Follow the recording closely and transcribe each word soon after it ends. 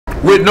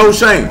with no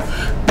shame.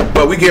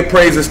 But we give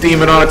praise,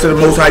 esteem, and honor to the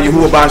Most High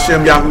Yahuwah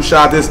B'Shem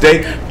Yahusha this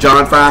day.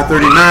 John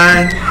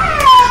 5:39.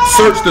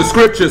 Search the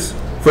scriptures,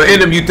 for in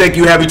them you think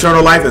you have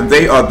eternal life, and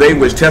they are they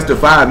which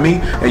testify of me.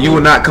 And you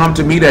will not come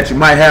to me that you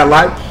might have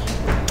life.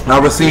 I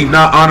receive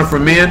not honor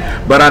from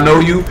men, but I know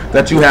you,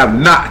 that you have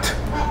not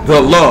the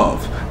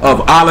love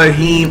of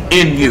Elohim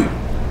in you.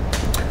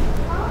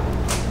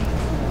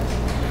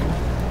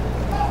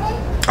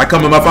 I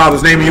come in my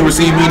Father's name, and you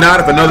receive me not.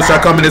 If another shall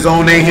come in his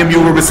own name, him you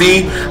will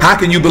receive. How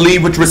can you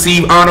believe which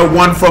receive honor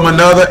one from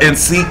another, and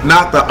seek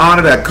not the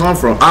honor that come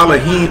from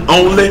Elohim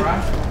only?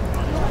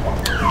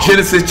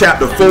 Genesis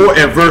chapter 4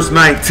 and verse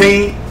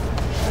 19.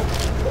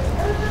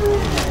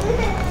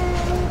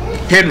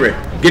 Henry,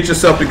 get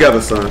yourself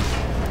together, son.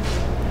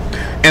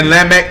 And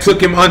Lamech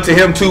took him unto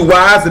him 2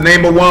 wives. The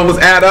name of one was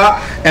Ada,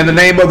 and the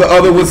name of the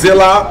other was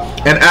Zillah.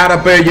 And Ada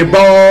bare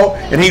Jabal,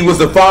 and he was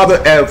the father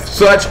of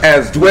such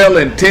as dwell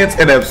in tents,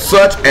 and of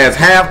such as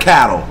have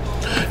cattle.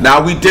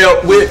 Now we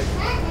dealt with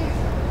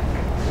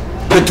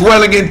the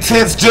dwelling in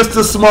tents just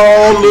a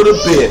small little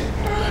bit,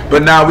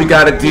 but now we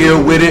got to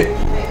deal with it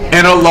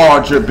in a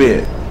larger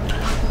bit.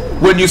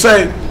 When you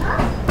say,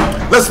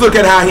 let's look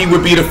at how he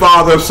would be the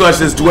father of such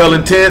as dwell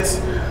in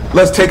tents.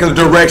 Let's take a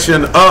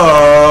direction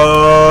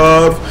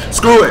of,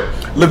 screw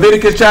it,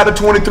 Leviticus chapter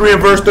 23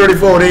 and verse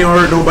 34. They ain't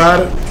hurt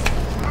nobody.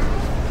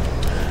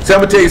 See,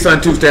 I'm going to tell you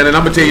something too, Stan, and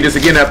I'm going to tell you this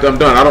again after I'm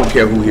done. I don't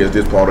care who hears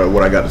this part of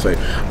what I got to say.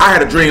 I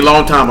had a dream a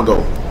long time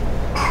ago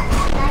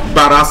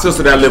about our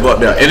sister that live up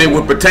there, and it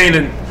was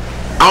pertaining,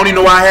 I don't even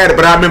know why I had it,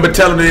 but I remember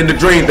telling her in the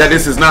dream that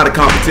this is not a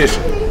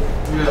competition.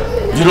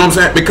 You know what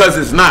I'm saying? Because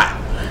it's not.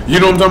 You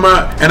know what I'm talking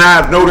about? And I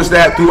have noticed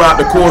that throughout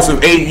the course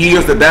of 8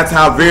 years, that's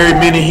how very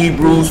many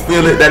Hebrews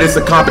feel it, that it's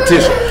a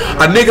competition.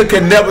 A nigga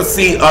can never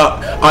see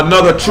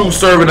another true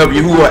servant of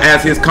Yahuwah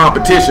as his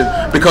competition,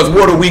 because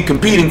what are we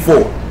competing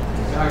for?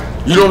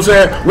 You know what I'm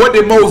saying? What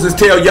did Moses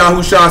tell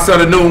Yahusha son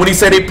of Nun when he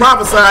said they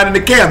prophesied in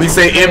the camp? He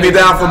said, envy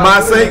thou for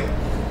my sake.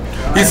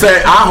 He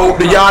said, I hope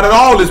to Yah that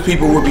all his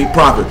people will be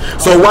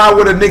prophets. So why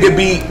would a nigga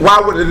be,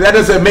 that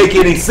doesn't make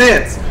any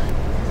sense.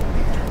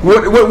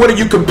 What are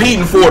you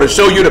competing for? To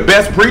show you the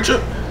best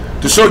preacher?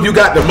 To show you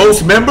got the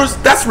most members?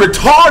 That's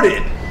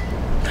retarded.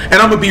 And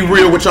I'm going to be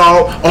real with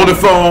y'all on the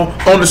phone,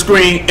 on the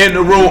screen, in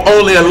the room.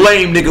 Only a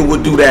lame nigga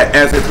would do that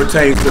as it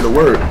pertains to the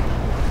word.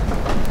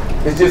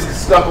 It's just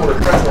stuck on the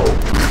threshold.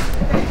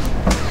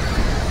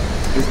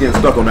 It's getting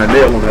stuck on that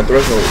nail on that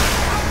threshold.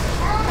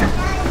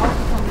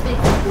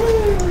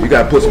 You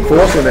got to put some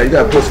force on that. You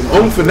got to put some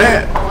oomph in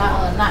that.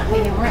 Not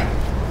paying rent.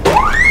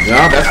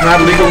 No, that's not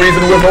a legal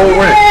reason to withhold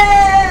rent.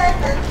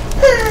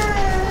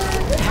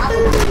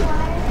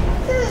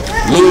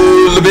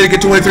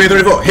 Leviticus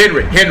 23:34.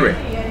 Henry,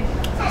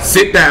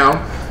 sit down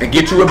and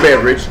get you a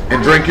beverage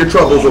and drink your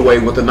troubles away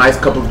with a nice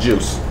cup of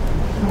juice.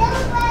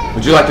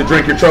 Would you like to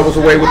drink your troubles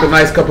away with a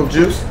nice cup of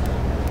juice?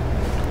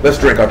 Let's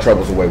drink our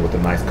troubles away with a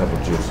nice cup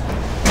of juice.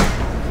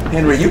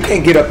 Henry, you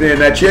can't get up there in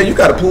that chair. You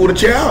got to pull the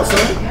chair out,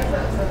 son.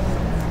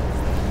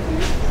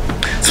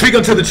 Speak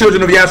unto the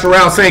children of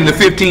Yasharal, saying, the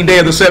 15th day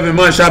of the 7th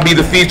month shall be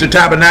the feast of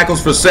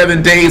tabernacles for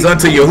 7 days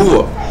unto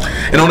Yahuwah.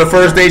 And on the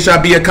first day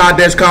shall be a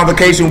Kadesh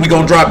convocation. We're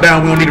going to drop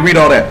down. We don't need to read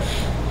all that.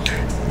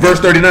 Verse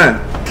 39.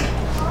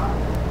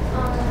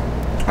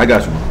 I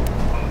got you.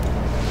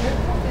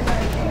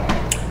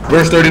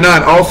 Verse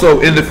 39.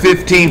 Also in the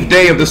 15th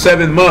day of the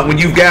 7th month, when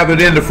you've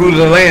gathered in the fruit of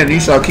the land, you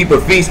shall keep a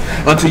feast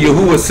unto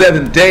Yahuwah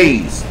 7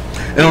 days.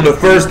 And on the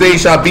first day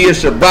shall be a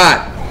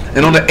Shabbat.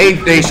 And on the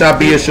 8th day shall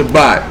be a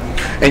Shabbat.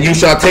 And you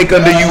shall take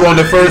unto you on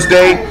the first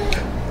day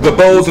the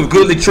boughs of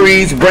goodly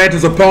trees,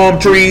 branches of palm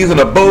trees, and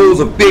the boughs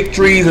of fig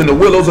trees, and the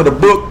willows of the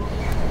brook.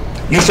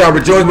 You shall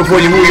rejoice before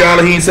Yahuwah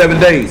Elohim 7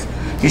 days.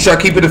 You shall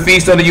keep it a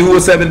feast unto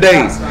Yahuwah 7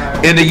 days.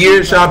 In the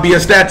year shall be a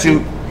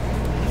statute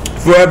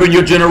forever in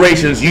your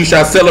generations. You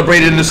shall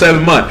celebrate it in the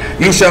 7th month.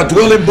 You shall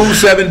dwell in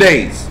booths 7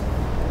 days.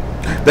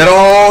 That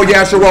all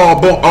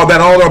Yasharal, or that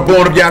all are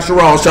born of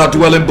Yasharal, shall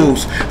dwell in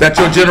booths, that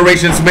your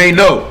generations may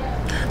know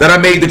that I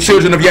made the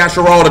children of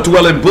Yasharal to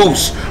dwell in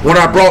booths when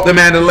I brought them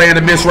out of the land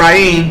of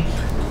Mizraim.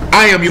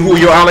 I am Yahuwah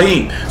your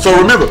Elohim. So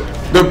remember,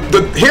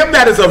 him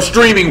that is of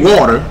streaming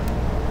water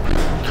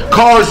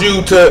calls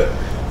you to,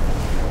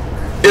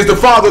 is the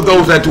father of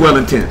those that dwell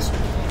in tents.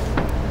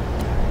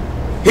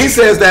 He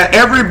says that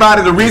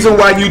everybody, the reason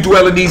why you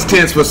dwell in these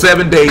tents for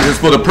 7 days is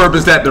for the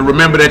purpose that to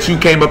remember that you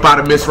came up out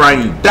of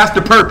Mizraim. That's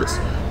the purpose.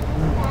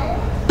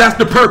 That's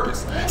the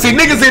purpose. See,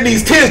 niggas in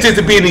these tents just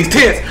to be in these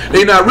tents.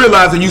 They not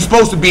realizing you're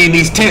supposed to be in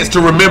these tents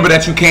to remember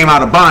that you came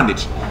out of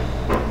bondage.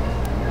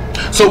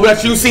 So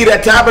that you see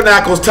that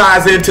Tabernacles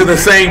ties into the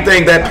same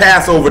thing that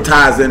Passover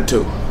ties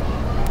into.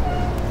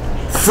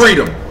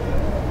 Freedom.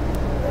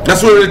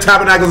 That's what the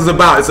Tabernacles is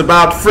about. It's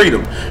about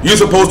freedom. You're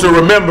supposed to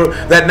remember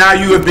that now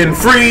you have been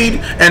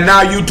freed and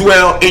now you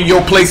dwell in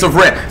your place of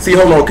rest. See,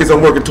 hold on, kids,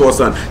 I'm working towards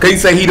something. Because he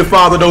say he the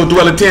father, those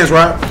dwell in tents,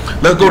 right?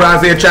 Let's go to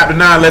Isaiah chapter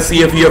 9. Let's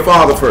see if he a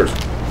father first.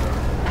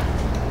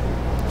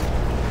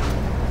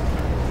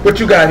 What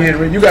you got,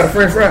 Henry? You got a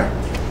french fry?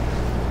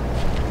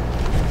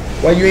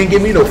 Why you ain't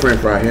give me no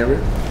french fry, Henry?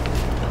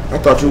 I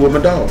thought you were my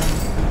dog.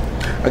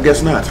 I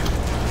guess not.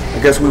 I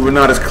guess we were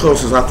not as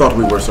close as I thought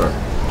we were, sir.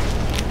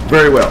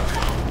 Very well.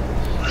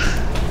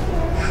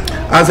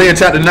 Isaiah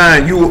chapter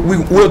 9.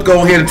 We'll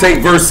go ahead and take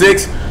verse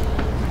 6.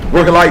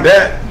 Working like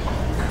that.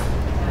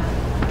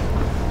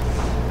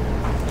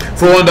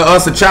 For unto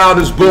us a child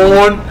is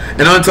born,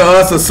 and unto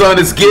us a son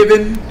is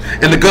given,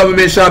 and the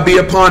government shall be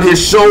upon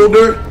his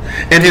shoulder,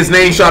 and his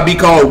name shall be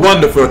called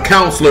Wonderful,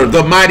 Counselor,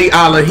 the Mighty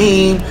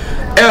Elohim,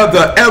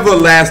 the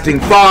Everlasting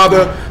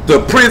Father,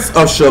 the Prince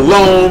of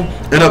Shalom,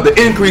 and of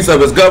the increase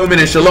of his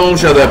government and shalom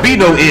shall there be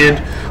no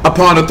end,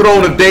 upon the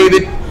throne of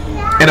David,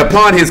 and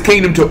upon his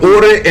kingdom, to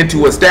order it and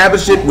to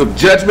establish it with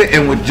judgment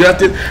and with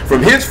justice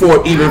from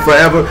henceforth even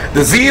forever.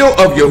 The zeal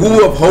of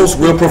Yahuwah of hosts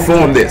will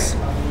perform this.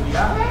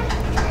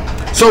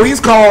 So he's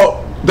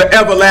called the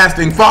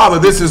Everlasting Father.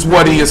 This is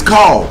what he is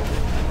called.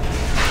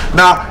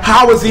 Now,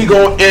 how is he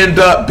going to end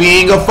up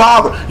being a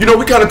father? You know,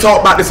 we kind of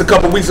talked about this a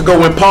couple weeks ago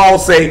when Paul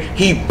said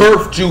he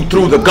birthed you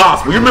through the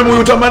gospel. You remember we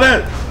were talking about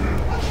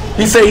that?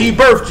 He said he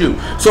birthed you.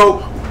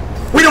 So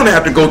we don't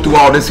have to go through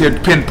all this here to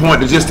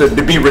pinpoint just to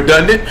be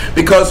redundant,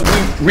 because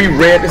we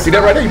read this. See that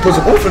right there? You put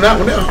some oomph in that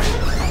one now.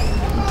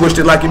 You pushed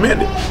it like you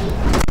meant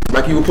it.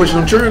 Like you were pushing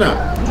them churn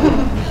out.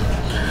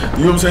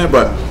 You know what I'm saying?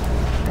 But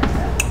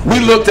we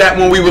looked at,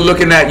 when we were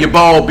looking at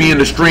Jabal being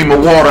the stream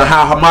of water,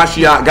 how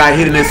Hamashiach got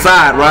hit in his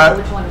side, right?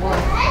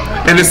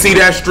 And to see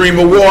that stream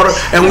of water,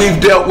 and we've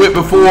dealt with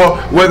before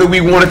whether we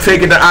want to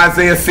take it to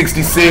Isaiah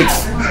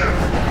 66.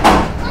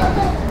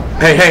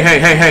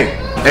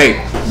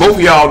 Hey, both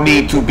of y'all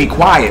need to be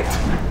quiet.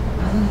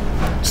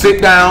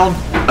 Sit down,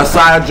 a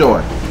sigh of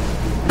joy.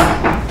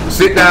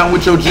 Sit down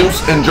with your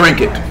juice and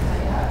drink it.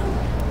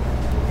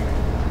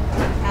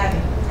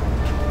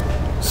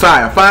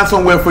 Sire, find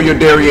somewhere for your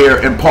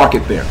derriere and park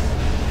it there.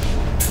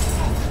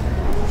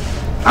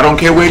 I don't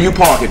care where you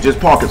park it, just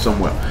park it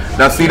somewhere.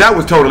 Now see, that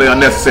was totally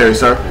unnecessary,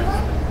 sir.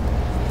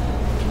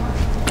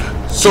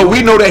 So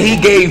we know that he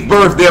gave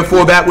birth,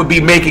 therefore that would be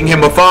making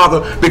him a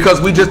father,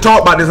 because we just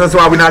talked about this. That's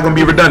why we're not going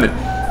to be redundant.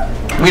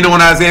 We know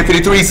in Isaiah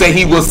 53 he say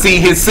he will see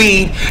his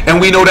seed,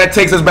 and we know that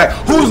takes us back.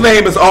 Whose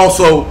name is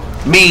also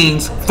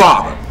means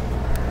father?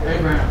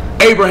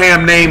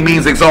 Abraham's name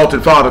means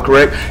exalted father,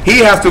 correct? He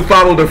has to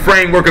follow the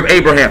framework of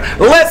Abraham.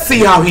 Let's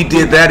see how he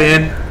did that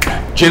in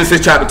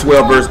Genesis chapter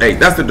 12 verse 8.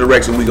 That's the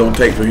direction we're going to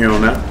take from here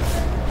on out.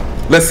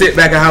 Let's sit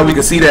back and how we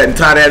can see that and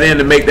tie that in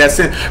to make that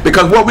sense.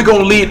 Because what we're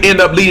going to end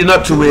up leading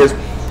up to is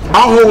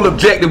our whole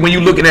objective when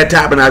you're looking at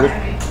tabernacle,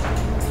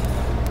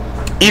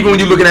 even when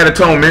you're looking at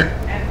atonement,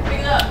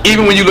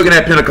 even when you're looking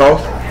at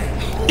Pentecost,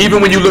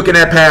 even when you're looking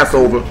at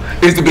Passover,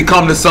 is to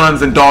become the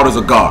sons and daughters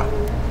of God.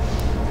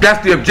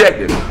 That's the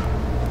objective.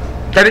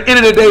 At the end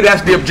of the day,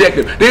 that's the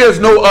objective. There is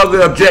no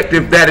other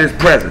objective that is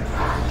present.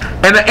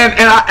 And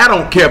I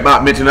don't care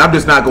about mentioning it. I'm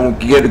just not going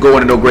to get to go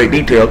into no great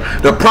detail.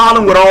 The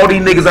problem with all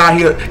these niggas out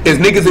here is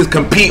niggas is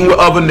competing with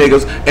other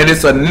niggas, and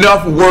it's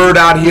enough word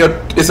out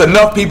here. It's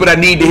enough people that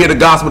need to hear the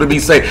gospel to be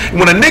saved.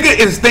 When a nigga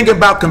is thinking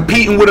about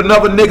competing with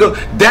another nigga,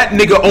 that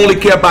nigga only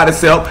care about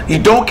himself. He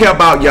don't care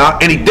about y'all,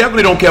 and he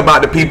definitely don't care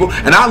about the people.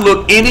 And I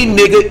look any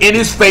nigga in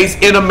his face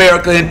in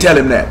America and tell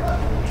him that.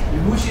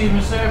 Yahusha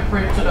even said,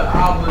 pray to the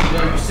Abba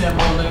that you send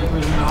more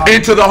laborers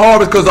into the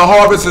harvest, because the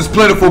harvest is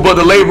plentiful but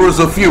the laborers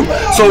are few.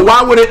 So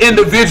why would an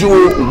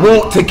individual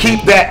want to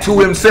keep that to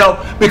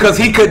himself? Because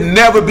he could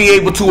never be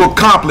able to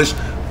accomplish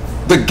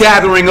the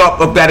gathering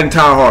up of that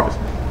entire harvest.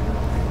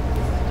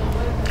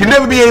 He'd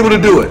never be able to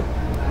do it.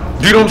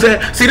 You know what I'm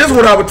saying? See, this is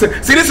what I would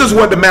see. This is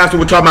what the master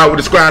was talking about with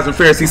the scribes and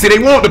Pharisees. See, they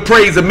want the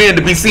praise of men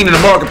to be seen in the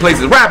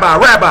marketplaces. Rabbi,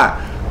 rabbi.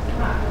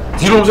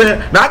 You know what I'm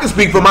saying? Now I can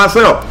speak for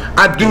myself.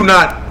 I do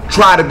not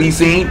try to be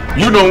seen.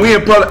 You know, we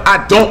in public,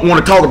 I don't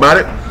want to talk about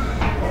it.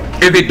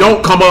 If it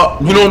don't come up,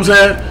 you know what I'm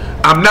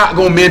saying, I'm not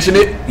going to mention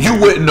it. You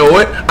wouldn't know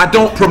it. I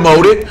don't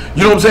promote it.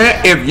 You know what I'm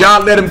saying? If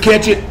y'all let him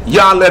catch it,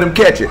 y'all let him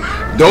catch it.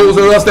 Those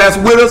of us that's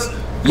with us,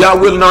 y'all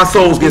willing our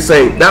souls get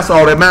saved. That's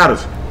all that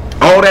matters.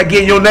 All that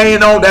getting your name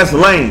known, that's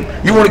lame.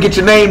 You want to get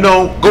your name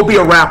known, go be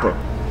a rapper.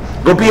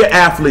 Go be an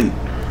athlete.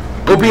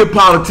 Go be a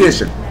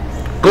politician.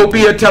 Go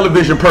be a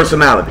television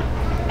personality.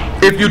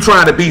 If you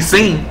trying to be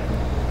seen.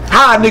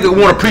 How a nigga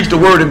want to preach the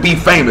word and be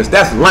famous?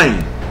 That's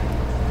lame.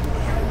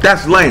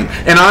 That's lame.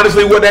 And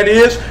honestly, what that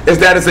is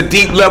that it's a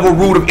deep level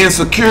root of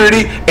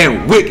insecurity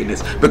and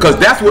wickedness. Because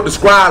that's what the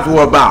scribes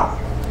were about.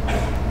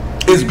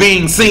 Is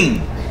being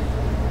seen.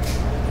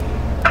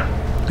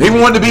 He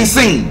wanted to be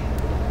seen.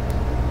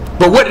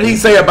 But what did he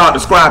say about the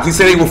scribes? He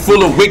said they were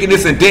full of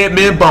wickedness and dead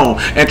men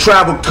bone, and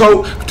traveled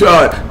to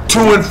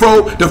and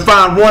fro to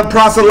find one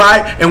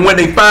proselyte, and when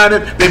they find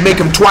it, they make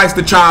him twice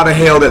the child of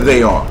hell that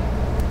they are.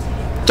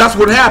 That's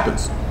what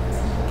happens.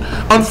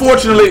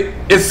 Unfortunately,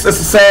 it's a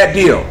sad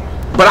deal.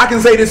 But I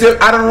can say this here,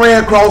 I done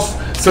ran across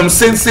some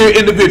sincere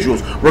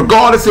individuals,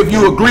 regardless if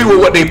you agree with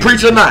what they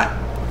preach or not.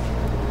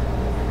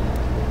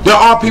 There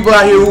are people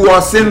out here who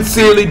are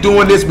sincerely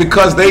doing this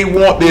because they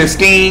want their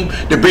esteem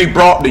to be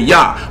brought to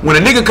Yah. When a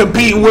nigga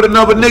competing with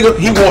another nigga,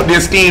 he want their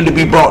esteem to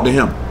be brought to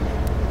him.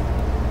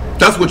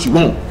 That's what you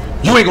want.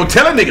 You ain't gonna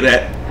tell a nigga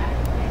that.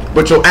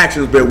 but your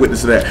actions bear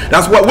witness to that.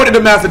 That's what did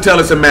the master tell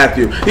us in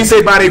Matthew? He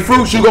said, by their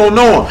fruits you gonna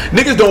know them.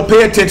 Niggas don't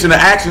pay attention to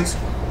actions.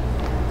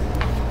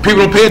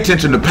 People don't pay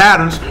attention to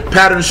patterns.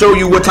 Patterns show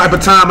you what type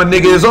of time a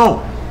nigga is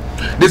on.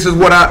 This is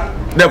what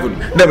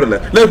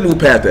nevertheless, let's move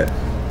past that.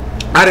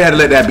 I didn't have to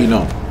let that be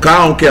known, cause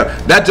I don't care.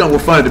 That junk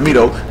was funny to me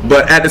though,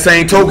 but at the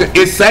same token,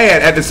 it's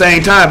sad at the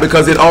same time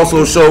because it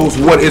also shows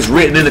what is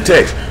written in the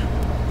text.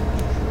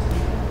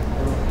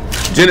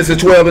 Genesis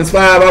 12 and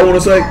 5, I want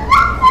to say.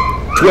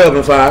 12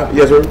 and 5.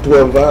 Yes, sir.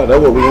 12 and 5.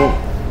 That's what we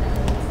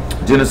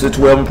want. Genesis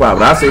 12 and 5.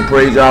 But I say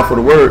praise y'all for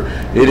the word.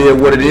 It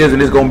is what it is,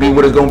 and it's going to be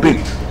what it's going to be.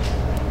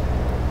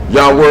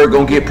 Y'all word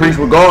going to get preached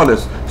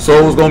regardless.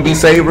 Souls going to be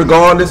saved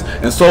regardless,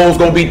 and souls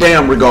going to be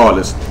damned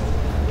regardless.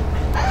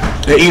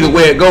 And either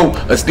way it go,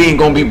 a sting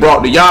going to be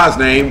brought to Yah's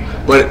name,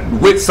 but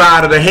which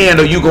side of the hand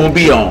are you going to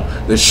be on?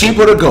 The sheep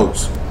or the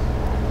goats?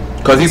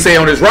 Because he say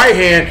on his right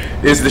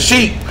hand is the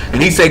sheep,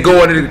 and he say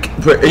go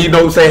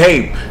into say,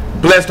 hey,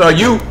 blessed are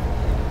you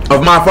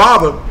of my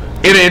Father,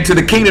 enter into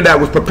the kingdom that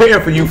was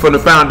prepared for you from the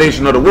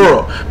foundation of the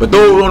world. But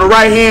those on the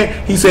right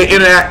hand, he say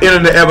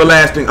enter the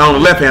everlasting. On the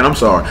left hand, I'm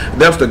sorry,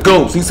 that's the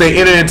goats. He say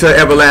enter into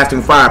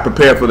everlasting fire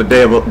prepared for the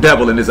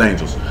devil and his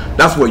angels.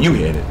 That's what you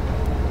headed.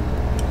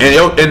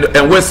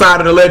 And what side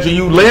of the ledger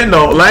you land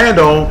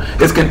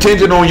on is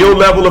contingent on your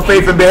level of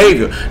faith and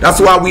behavior. That's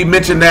why we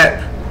mentioned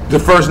that the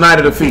first night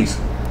of the feast.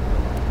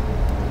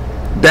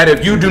 That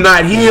if you do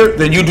not hear,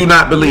 then you do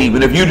not believe.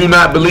 And if you do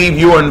not believe,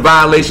 you are in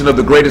violation of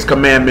the greatest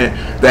commandment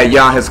that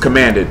Yah has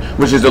commanded,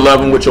 which is to love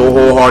him with your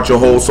whole heart, your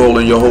whole soul,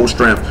 and your whole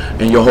strength,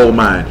 and your whole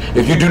mind.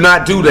 If you do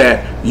not do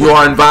that, you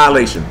are in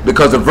violation.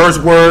 Because the verse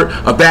word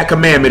of that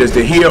commandment is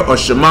to hear or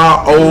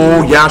Shema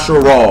O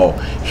Yasharal.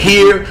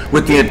 Hear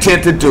with the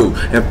intent to do.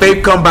 And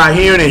faith come by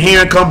hearing, and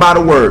hearing come by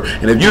the word.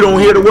 And if you don't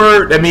hear the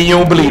word, that means you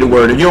don't believe the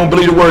word. If you don't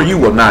believe the word, you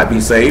will not be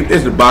saved.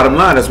 It's the bottom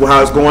line. That's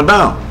how it's going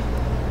down.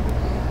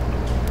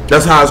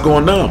 That's how it's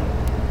going down.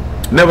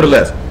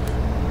 Nevertheless,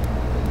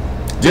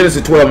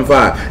 Genesis 12 and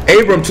 5.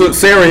 Abram took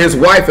Sarah his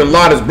wife and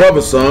Lot his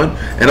brother's son,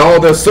 and all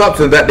their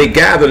substance that they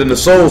gathered in the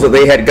souls that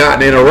they had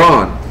gotten in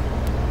Haran.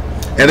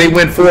 And they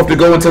went forth to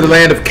go into the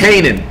land of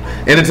Canaan.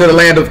 And into the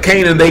land of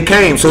Canaan they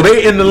came. So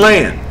they in the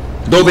land,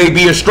 though they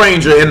be a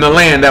stranger in the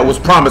land that was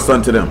promised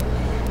unto them.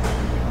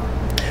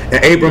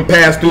 And Abram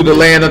passed through the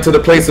land unto the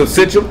place of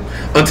Sichem,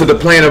 unto the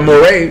plain of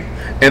Moreh,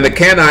 and the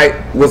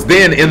Canaanite was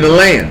then in the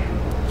land.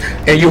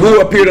 And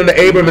Yahuwah appeared unto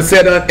Abram and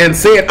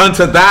said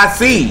unto thy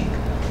seed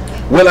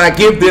will I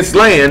give this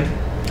land,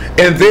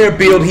 and there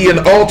build he an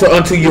altar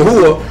unto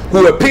Yahuwah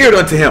who appeared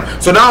unto him.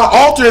 So now an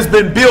altar has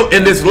been built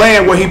in this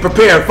land where he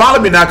prepared.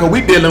 Follow me now, because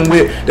we're dealing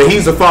with that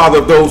he's the father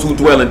of those who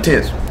dwell in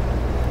tents.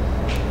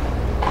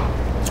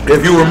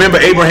 If you remember,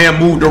 Abraham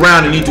moved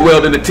around and he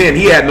dwelled in a tent.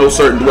 He had no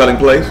certain dwelling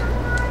place.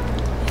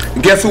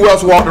 And guess who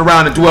else walked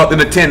around and dwelt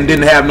in a tent and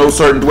didn't have no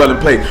certain dwelling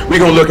place? We're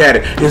going to look at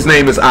it. His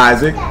name is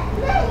Isaac.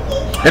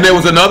 And there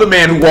was another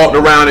man who walked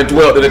around and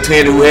dwelt in a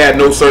tent who had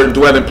no certain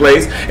dwelling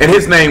place, and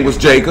his name was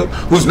Jacob,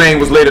 whose name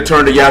was later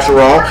turned to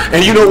Yasharal.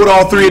 And you know what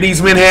all three of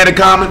these men had in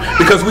common?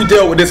 Because we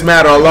dealt with this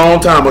matter a long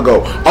time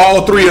ago.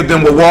 All three of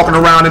them were walking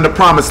around in the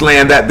promised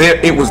land that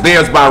it was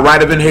theirs by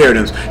right of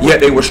inheritance,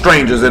 yet they were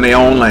strangers in their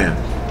own land.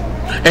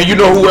 And you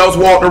know who else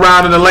walked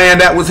around in the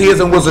land that was his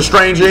and was a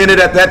stranger in it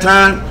at that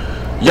time?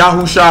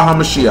 Yahusha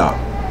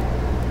HaMashiach.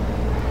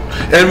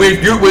 And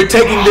we're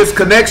taking this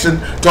connection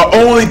to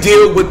only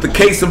deal with the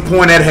case in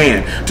point at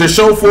hand, to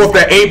show forth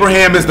that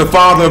Abraham is the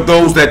father of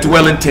those that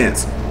dwell in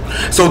tents.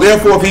 So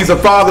therefore, if he's a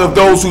father of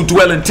those who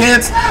dwell in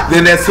tents,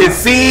 then that's his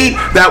seed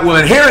that will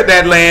inherit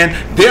that land.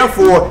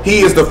 Therefore,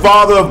 he is the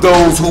father of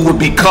those who would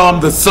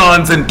become the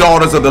sons and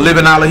daughters of the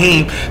living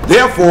Elohim.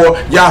 Therefore,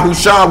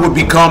 Yahusha would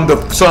become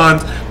the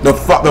sons, the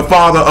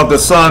father of the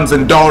sons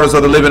and daughters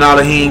of the living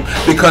Elohim,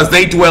 because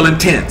they dwell in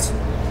tents.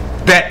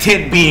 That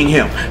tent being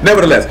him.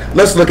 Nevertheless,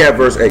 let's look at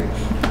verse 8.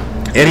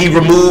 And he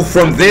removed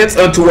from thence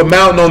unto a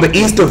mountain on the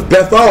east of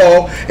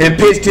Bethel, and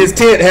pitched his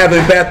tent, having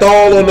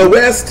Bethel on the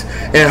west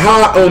and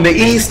Ha on the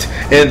east.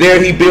 And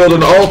there he built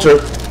an altar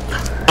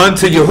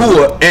unto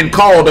Yahuwah, and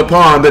called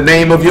upon the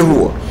name of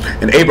Yahuwah.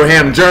 And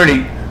Abraham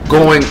journeyed,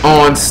 going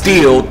on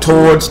still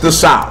towards the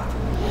south.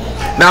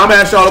 Now I'm going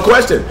to ask y'all a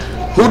question.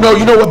 You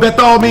know what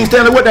Bethel means,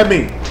 Stanley? What that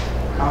mean?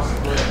 House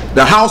of bread.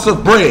 The house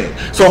of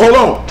bread. So hold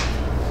on.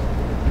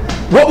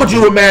 What would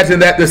you imagine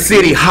that the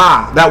city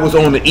Ha, that was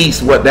on the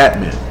east, what that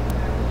meant?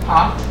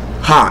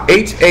 Ha,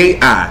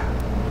 H-A-I.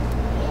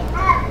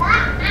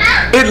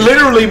 It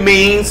literally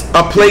means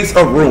a place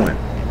of ruin.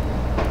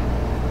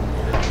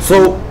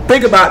 So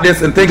think about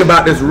this, and think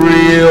about this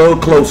real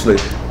closely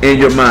in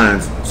your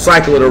minds.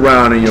 Cycle it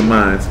around in your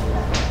minds.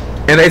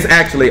 And it's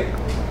actually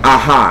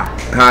Aha,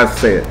 how I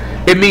say it.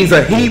 It means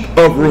a heap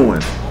of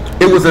ruins.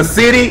 It was a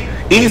city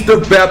east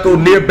of Bethel,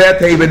 near Beth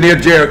Haven, near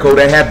Jericho,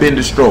 that had been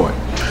destroyed.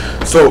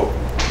 So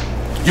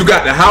you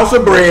got the house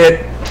of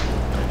bread,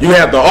 you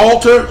have the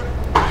altar,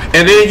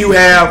 and then you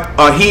have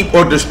a heap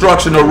or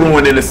destruction or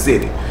ruin in the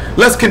city.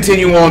 Let's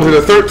continue on to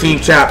the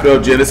 13th chapter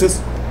of Genesis,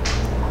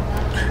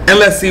 and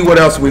let's see what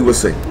else we will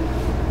see.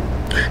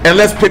 And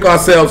let's pick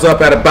ourselves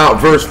up at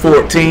about verse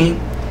 14.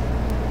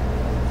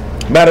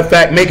 Matter of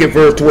fact, make it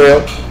verse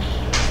 12.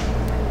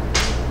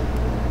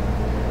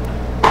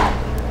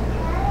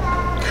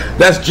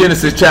 That's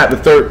Genesis chapter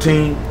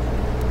 13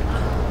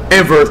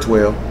 and verse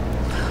 12.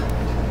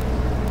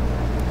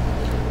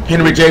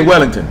 Henry J.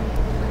 Wellington.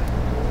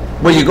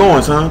 Where you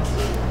going, son?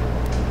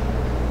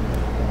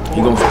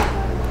 You going?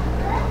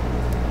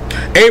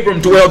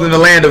 Abram dwelled in the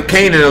land of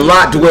Canaan, and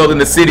Lot dwelled in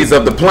the cities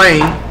of the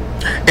plain,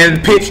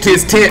 and pitched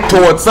his tent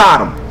toward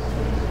Sodom.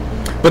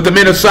 But the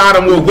men of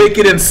Sodom were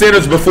wicked and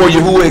sinners before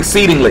Yahuwah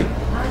exceedingly.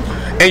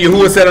 And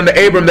Yahuwah said unto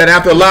Abram that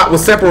after Lot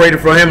was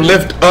separated from him,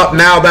 lift up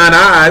now thine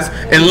eyes,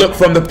 and look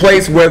from the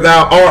place where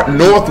thou art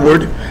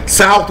northward,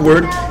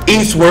 southward,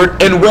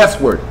 eastward, and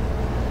westward.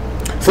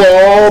 For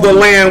all the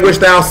land which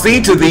thou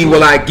see to thee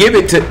will I give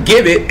it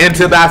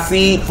unto thy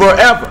seed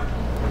forever.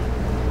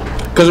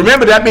 Because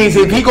remember, that means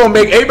if he gonna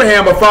make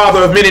Abraham a father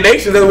of many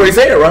nations, that's what he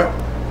said, right?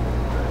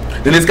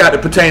 Then it's got to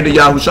pertain to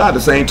Yahusha,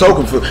 the same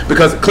token,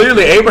 because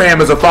clearly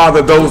Abraham is a father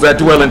of those that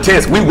dwell in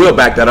tents. We will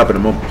back that up in a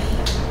moment.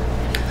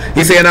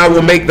 He said, and I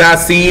will make thy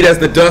seed as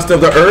the dust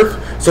of the earth,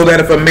 so that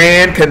if a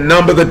man can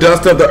number the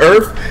dust of the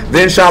earth,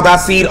 then shall thy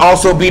seed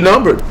also be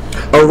numbered.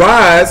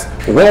 Arise,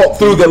 walk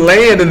through the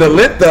land in the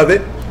length of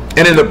it,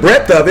 and in the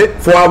breadth of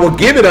it, for I will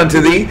give it unto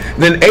thee.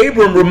 Then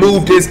Abram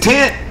removed his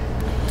tent,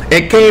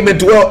 and came and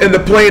dwelt in the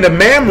plain of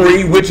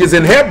Mamre, which is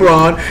in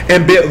Hebron,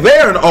 and built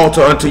there an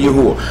altar unto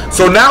Yahuwah.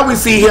 So now we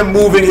see him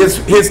moving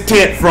his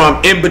tent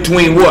from in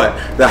between what?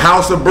 The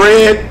house of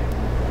bread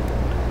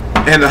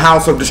and the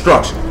house of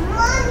destruction.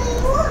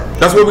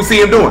 That's what we see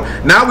him doing.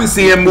 Now we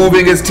see him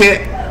moving his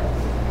tent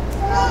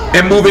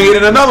and moving it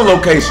in another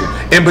location,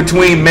 in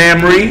between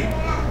Mamre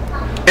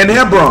and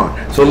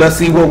Hebron. So let's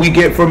see what we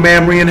get from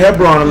Mamre and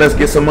Hebron, and let's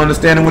get some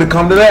understanding when it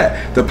comes to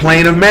that. The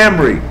plain of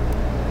Mamre.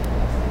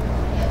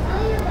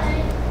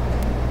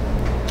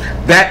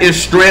 That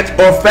is strength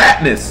or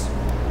fatness.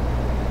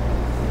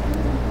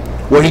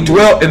 Well, he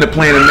dwelt in the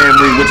plain of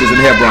Mamre, which is in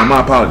Hebron. My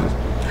apologies.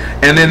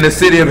 And then the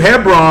city of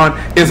Hebron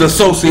is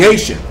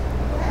association.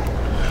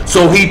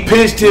 So he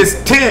pitched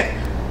his tent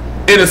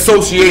in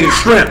associated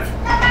strength.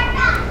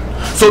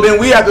 So then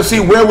we have to see,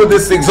 where would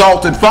this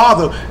exalted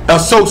father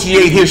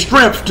associate his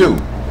strength to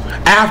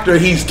after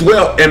he's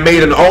dwelt and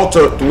made an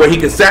altar where he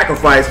can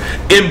sacrifice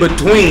in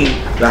between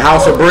the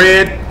house of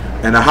bread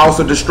and the house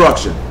of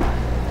destruction.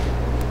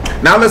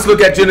 Now let's look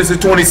at Genesis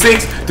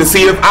 26 to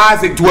see if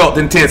Isaac dwelt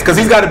in tents, because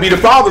he's got to be the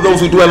father of those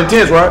who dwell in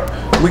tents, right?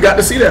 We got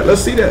to see that.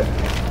 Let's see that.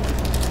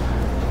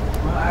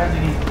 Well,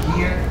 Isaac is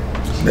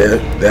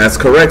here. That's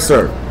correct,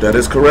 sir. That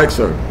is correct,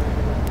 sir.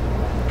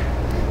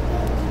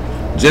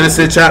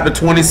 Genesis chapter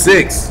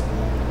 26.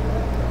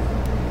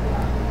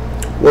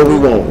 What we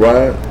want,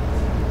 right?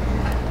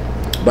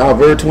 By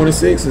verse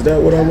 26, is that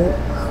what I want?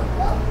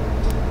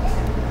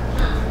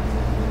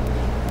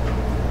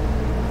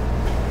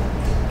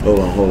 Hold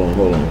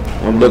on.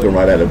 I'm looking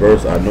right at the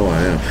verse. I know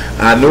I am.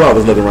 I knew I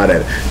was looking right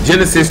at it.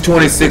 Genesis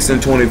 26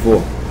 and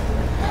 24.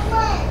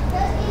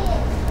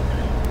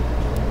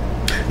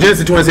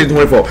 Genesis 26 and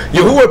 24.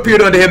 Yahuwah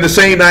appeared unto him the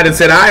same night and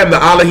said, I am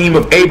the Elohim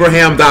of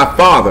Abraham thy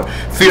father.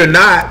 Fear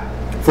not,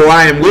 for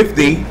I am with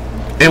thee,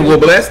 and will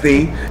bless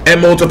thee,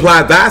 and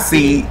multiply thy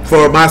seed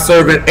for my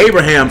servant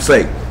Abraham's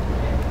sake.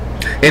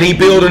 And he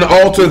built an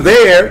altar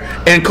there,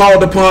 and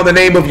called upon the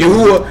name of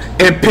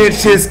Yahuwah, and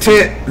pitched his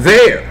tent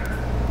there.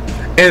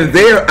 And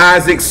there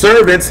Isaac's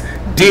servants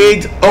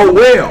digged a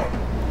well.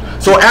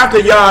 So after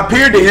Yah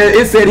appeared to him,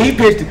 it said he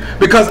pitched it,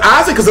 because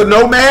Isaac is a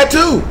nomad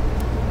too,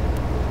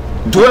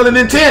 dwelling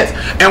in tents.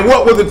 And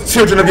what were the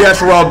children of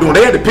Yasharal doing?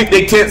 They had to pick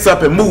their tents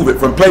up and move it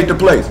from place to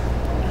place,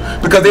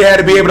 because they had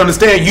to be able to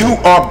understand, you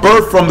are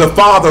birthed from the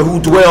father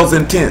who dwells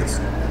in tents.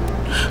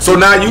 So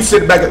now you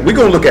sit back. We're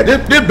gonna look at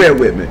this. Just bear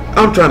with me.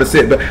 I'm trying to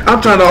sit back.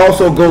 I'm trying to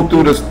also go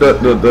through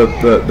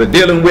the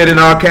dealing with in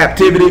our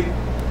captivity.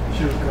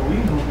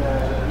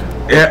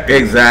 Yeah,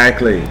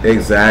 exactly.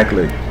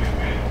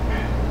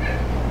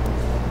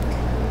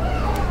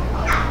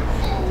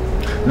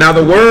 Now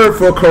the word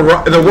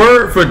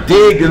for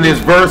dig in this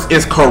verse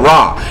is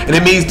kara, and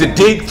it means to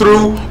dig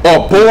through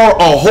or bore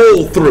a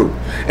hole through.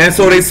 And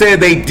so they said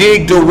they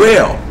digged a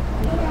well.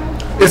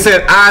 It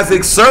said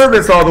Isaac's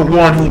servants are the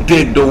one who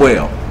digged the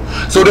well.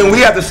 So then we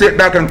have to sit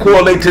back and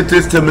correlate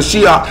this to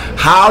Mashiach.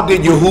 How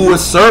did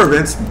Yahuwah's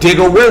servants dig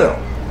a well?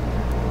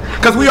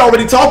 Because we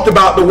already talked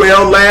about the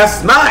well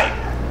last night.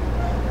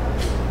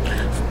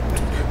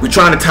 We're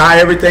trying to tie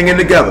everything in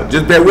together.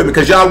 Just bear with me,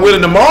 because y'all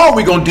willing, tomorrow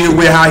we're going to deal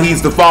with how he's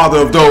the father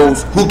of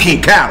those who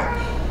keep cattle.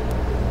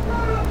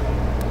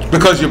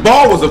 Because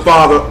Jabal was the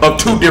father of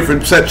two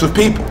different sets of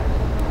people.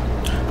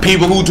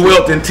 People who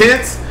dwelt in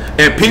tents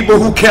and people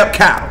who kept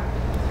cattle.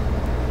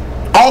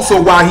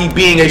 Also, why he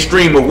being a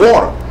stream of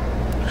water.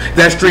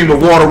 That stream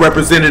of water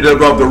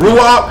representative of the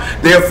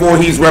Ruach, therefore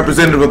he's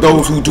representative of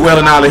those who dwell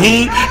in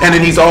Elohim, and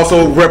then he's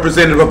also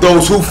representative of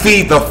those who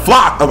feed the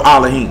flock of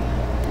Elohim.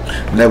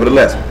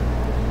 Nevertheless,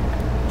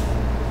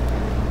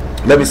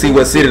 Let me see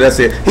what city that's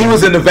in. He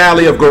was in the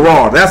valley of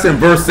Gerar. That's in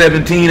verse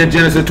 17 in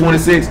Genesis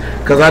 26,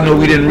 because I know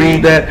we didn't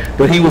read that,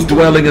 but he was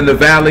dwelling in the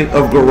valley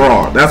of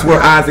Gerar. That's where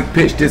Isaac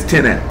pitched his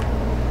tent at.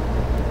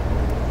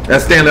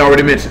 As Stanley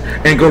already mentioned.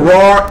 And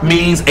Gerar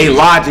means a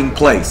lodging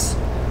place.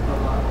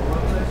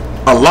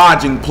 A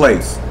lodging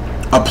place.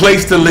 A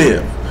place to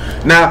live.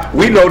 Now,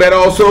 we know that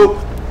also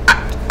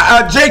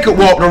Jacob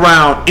walked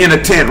around in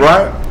a tent,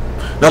 right?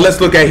 Now,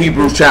 let's look at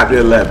Hebrews chapter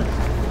 11.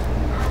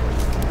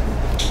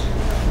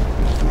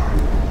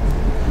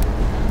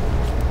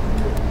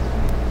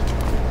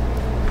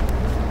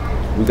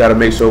 We got to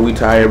make sure we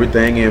tie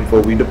everything in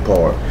before we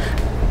depart.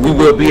 We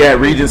will be at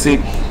Regency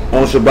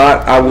on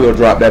Shabbat. I will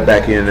drop that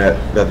back in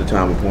at the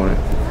time appointed.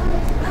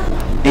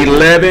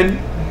 11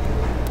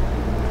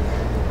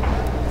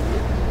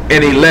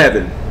 and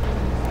 11.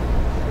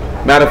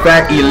 Matter of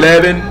fact,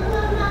 11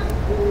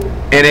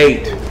 and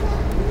 8.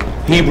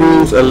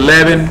 Hebrews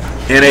 11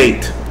 and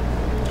 8.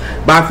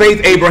 By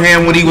faith,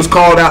 Abraham, when he was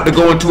called out to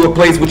go into a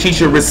place which he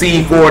should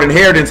receive for an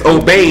inheritance,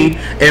 obeyed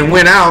and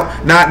went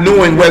out, not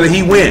knowing whether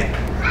he went.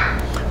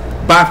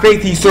 By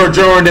faith he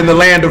sojourned in the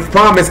land of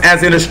promise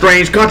as in a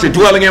strange country,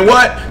 dwelling in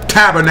what?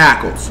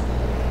 Tabernacles.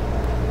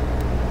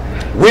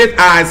 With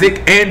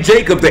Isaac and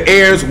Jacob, the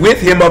heirs with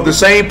him of the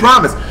same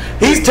promise.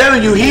 He's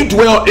telling you he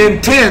dwelt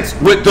in tents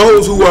with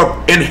those who are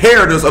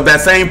inheritors of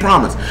that same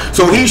promise.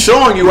 So he's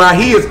showing you how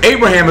he is,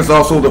 Abraham is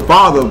also the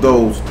father of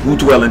those who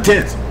dwell in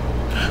tents.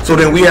 So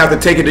then we have to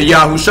take it to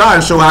Yahusha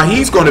and show how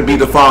he's going to be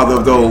the father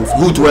of those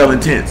who dwell in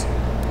tents.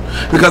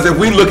 Because if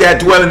we look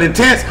at dwelling in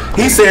tents,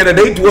 he's saying that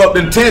they dwelt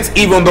in tents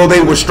even though they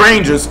were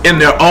strangers in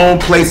their own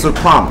place of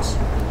promise.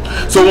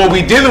 So what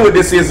we're dealing with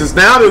this is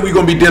now that we're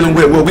going to be dealing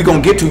with what we're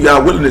going to get to,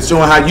 y'all willingness,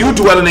 showing how you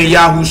dwelling in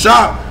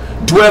Yahusha,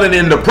 dwelling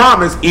in the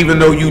promise, even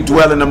though you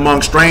dwelling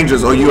among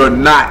strangers, or you are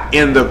not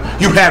in the,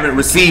 you haven't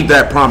received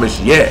that promise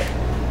yet.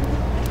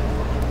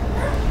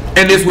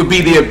 And this would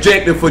be the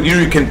objective for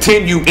you to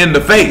continue in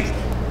the faith.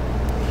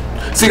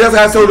 See, that's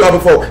how I told you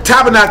before.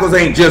 Tabernacles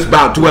ain't just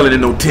about dwelling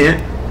in no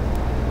tent.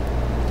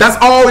 That's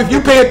all. If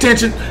you pay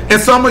attention, and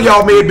some of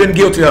y'all may have been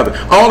guilty of it,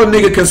 all the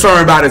nigga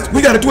concerned about is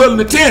we got to dwell in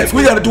the tents.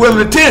 We got to dwell in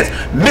the tents.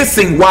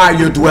 Missing why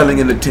you're dwelling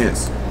in the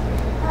tents.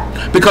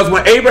 Because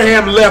when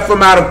Abraham left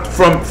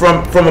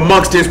from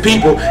amongst his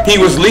people, he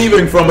was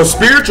leaving from a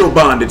spiritual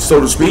bondage, so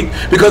to speak,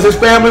 because his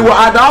family were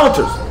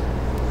idolaters.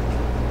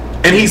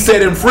 And he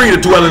set him free to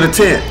dwell in a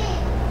tent.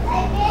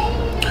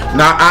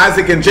 Now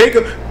Isaac and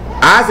Jacob,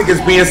 Isaac is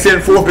being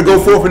sent forth to go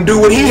forth and do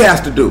what he has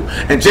to do.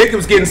 And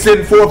Jacob's getting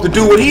sent forth to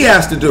do what he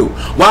has to do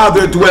while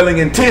they're dwelling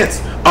in tents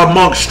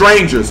amongst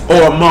strangers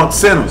or amongst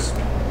sinners.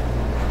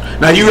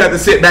 Now you have to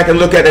sit back and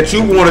look at that.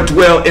 You want to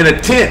dwell in a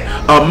tent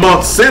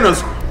amongst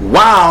sinners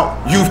while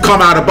you've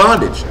come out of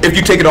bondage. If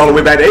you take it all the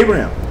way back to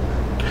Abraham.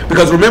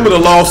 Because remember, the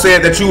law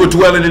said that you were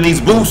dwelling in these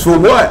booths for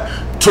what?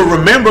 To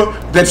remember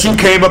that you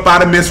came up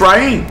out of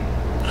Mizraim.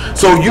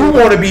 So you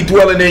want to be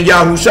dwelling in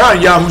Yahusha,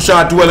 and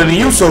Yahusha dwelling in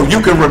you, so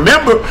you can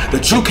remember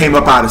that you came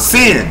up out of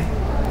sin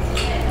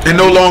and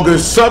no longer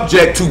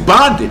subject to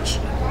bondage.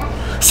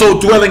 So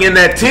dwelling in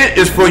that tent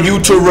is for you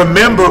to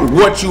remember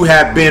what you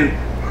have been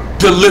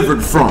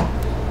delivered from.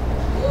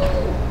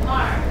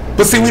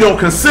 But see, we don't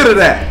consider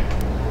that.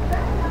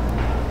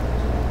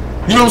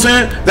 You know what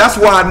I'm saying? That's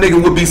why a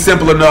nigga would be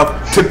simple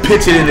enough to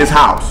pitch it in his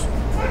house.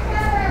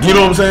 You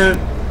know what I'm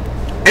saying?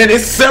 And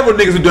it's several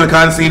niggas who doing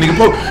kind of seen nigga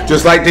post.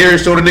 Just like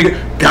Darius showed a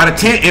nigga got a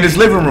tent in his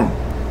living room.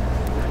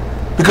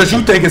 Because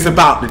you think it's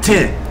about the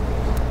tent.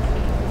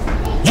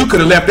 You could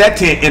have left that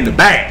tent in the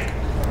bag.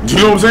 You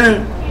know what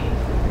I'm saying?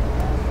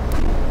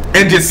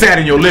 And just sat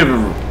in your living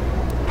room.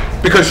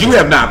 Because you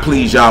have not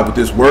pleased y'all with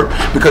this work.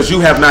 Because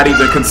you have not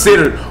even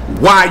considered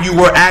why you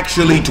were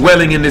actually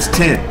dwelling in this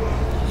tent.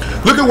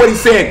 Look at what he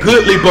said.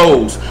 Goodly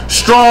boughs,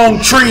 strong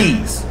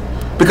trees.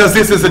 Because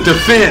this is a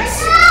defense.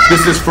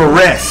 This is for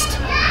rest.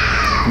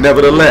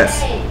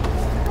 Nevertheless,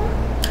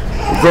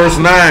 verse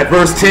 9,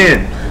 verse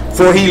 10,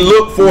 for he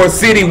looked for a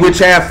city which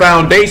hath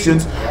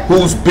foundations,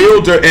 whose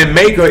builder and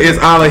maker is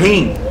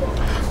Elohim.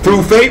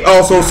 Through faith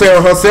also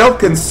Sarah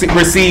herself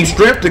received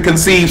strength to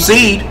conceive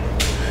seed,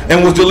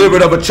 and was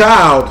delivered of a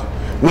child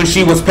when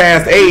she was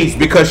past age,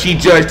 because she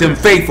judged him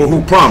faithful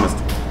who promised.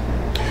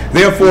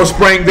 Therefore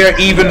sprang there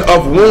even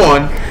of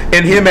one,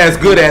 and him as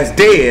good as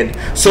dead,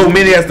 so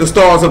many as the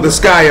stars of the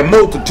sky in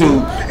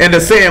multitude, and the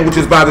sand which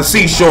is by the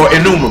seashore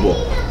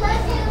innumerable.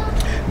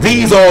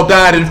 These all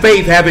died in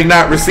faith, having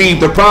not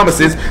received the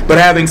promises, but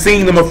having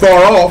seen them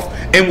afar off,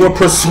 and were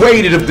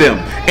persuaded of them,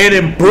 and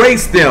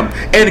embraced them,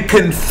 and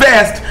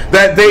confessed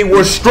that they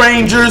were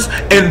strangers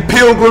and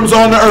pilgrims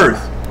on the earth.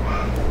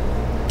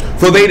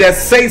 For they that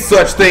say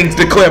such things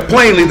declare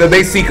plainly that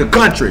they seek a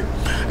country.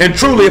 And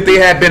truly, if they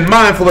had been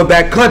mindful of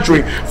that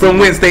country from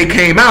whence they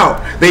came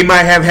out, they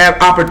might have had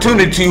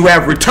opportunity to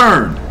have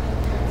returned.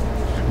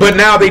 But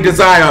now they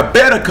desire a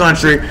better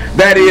country,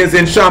 that is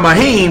in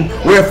Shamahim,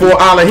 wherefore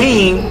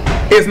Elohim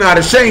is not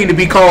ashamed to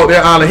be called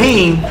their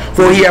Elohim,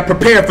 for he hath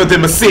prepared for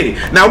them a city.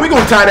 Now we're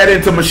going to tie that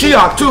into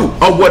Mashiach too,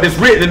 of what is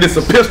written in this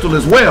epistle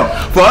as well,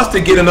 for us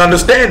to get an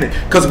understanding.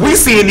 Because we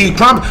see in these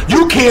promises,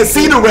 you can't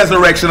see the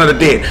resurrection of the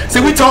dead. See,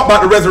 we talked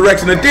about the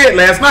resurrection of the dead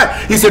last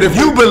night. He said, if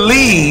you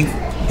believe,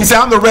 he said,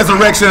 I'm the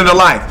resurrection and the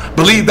life.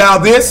 Believe thou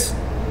this?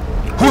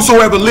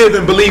 Whosoever live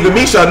and believe in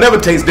me shall never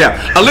taste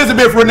death.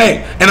 Elizabeth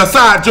Renee and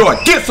Aside Joy,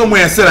 get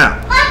somewhere and sit down.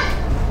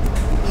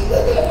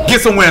 Get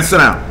somewhere and sit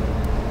down.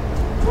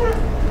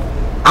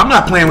 I'm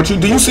not playing with you.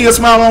 Do you see a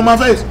smile on my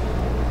face?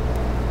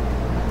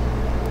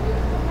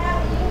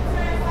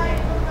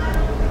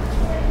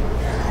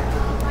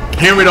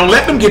 Henry, don't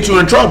let them get you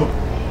in trouble.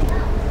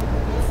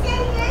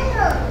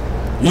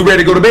 You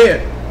ready to go to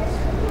bed?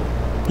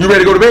 You ready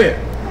to go to bed?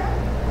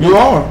 You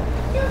are.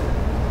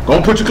 Go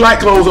and put your light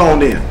clothes on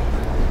then.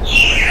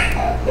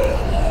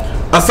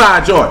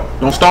 Aside Joy,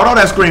 don't start all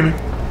that screaming.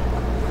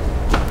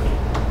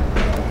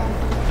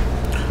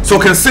 So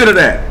consider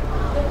that.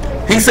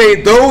 He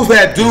said, those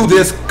that do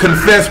this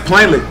confess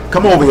plainly.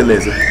 Come over here,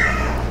 Lizzie.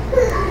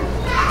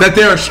 That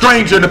they're a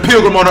stranger and a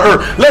pilgrim on the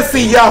earth. Let's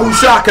see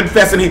Yahusha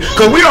confessing.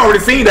 Because we already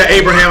seen that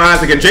Abraham,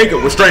 Isaac, and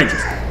Jacob were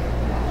strangers.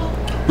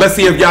 Let's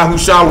see if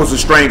Yahusha was a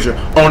stranger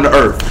on the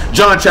earth.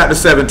 John chapter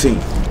 17.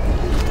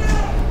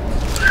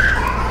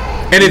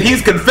 And if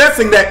he's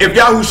confessing that, if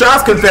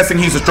Yahusha's confessing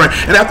he's a stranger,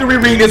 and after we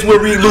read this, we'll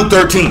read Luke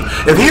 13.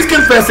 If he's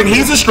confessing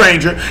he's a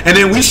stranger, and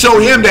then we show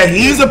him that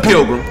he's a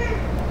pilgrim,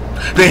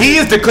 then he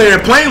is declaring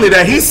plainly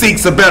that he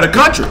seeks a better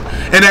country,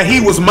 and that he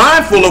was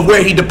mindful of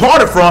where he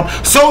departed from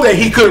so that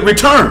he could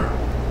return.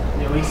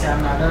 Yeah, we said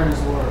I'm not done this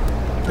work.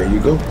 There you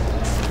go.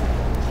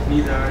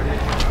 Neither are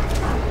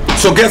they.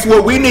 So guess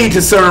what we need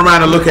to turn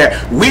around and look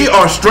at? We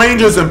are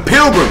strangers and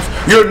pilgrims.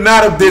 You're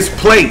not of this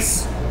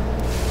place.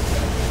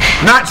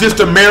 Not just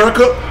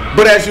America,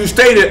 but as you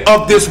stated,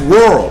 of this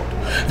world.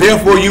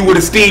 Therefore you would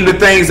esteem the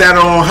things that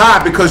are on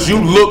high, because you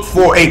look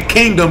for a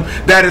kingdom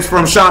that is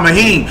from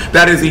Shamahim,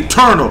 that is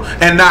eternal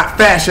and not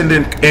fashioned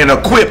and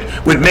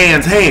equipped with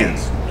man's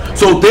hands.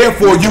 So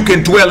therefore you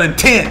can dwell in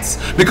tents,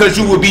 because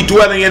you would be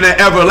dwelling in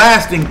an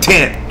everlasting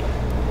tent,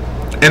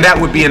 and that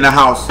would be in the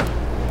house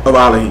of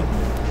Elohim.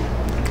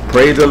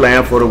 Praise the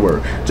Lamb for the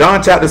word.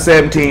 John chapter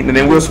 17, and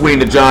then we'll swing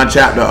to John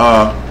chapter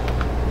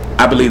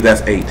I believe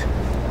that's 8,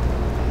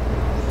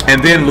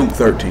 and then Luke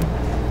 13.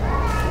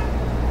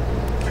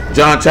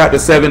 John chapter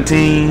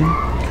 17,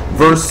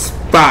 verse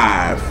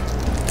 5.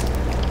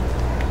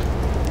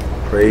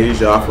 Praise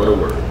Yah for the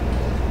word.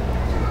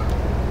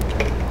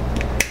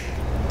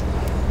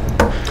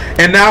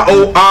 And now,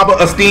 O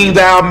Abba, esteem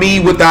thou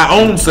me with thy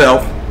own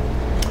self,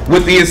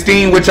 with the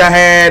esteem which I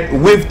had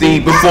with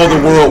thee before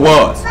the world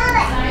was.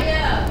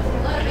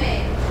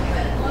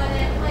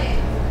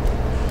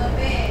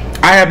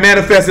 I have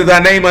manifested thy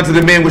name unto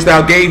the men which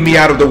thou gave me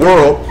out of the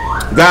world.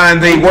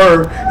 Thine they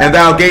were, and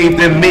thou gave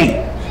them me,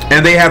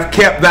 and they have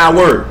kept thy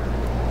word.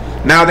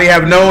 Now they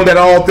have known that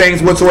all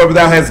things whatsoever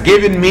thou hast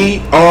given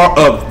me are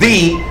of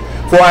thee,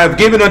 for I have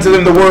given unto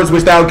them the words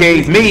which thou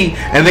gave me,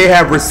 and they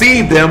have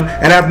received them,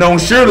 and have known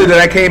surely that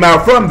I came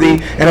out from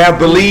thee, and have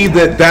believed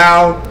that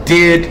thou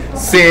did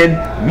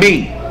send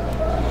me.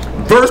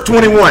 Verse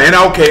 21, and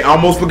okay, I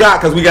almost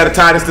forgot, because we got to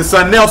tie this to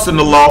Son Nelson,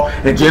 the law,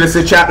 in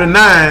Genesis chapter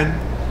 9,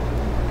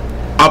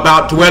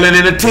 about dwelling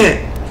in a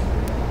tent.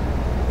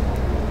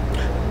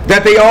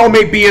 That they all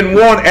may be in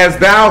one, as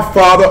thou,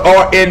 Father,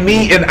 art in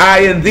me, and I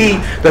in thee,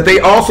 that they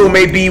also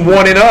may be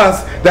one in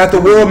us, that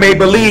the world may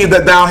believe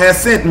that thou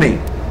hast sent me.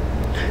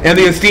 And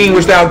the esteem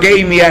which thou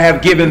gave me I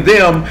have given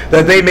them,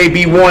 that they may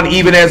be one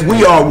even as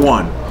we are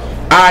one.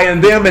 I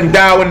and them, and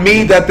thou and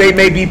me, that they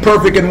may be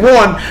perfect in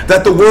one,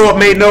 that the world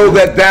may know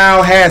that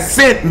thou hast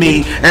sent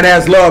me, and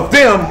hast loved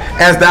them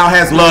as thou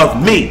hast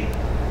loved me.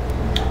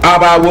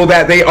 Abba, will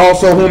that they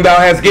also whom thou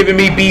hast given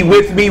me be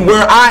with me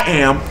where I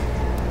am,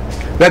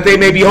 that they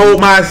may behold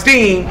my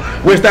esteem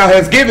which thou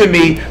hast given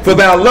me, for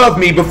thou loved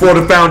me before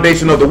the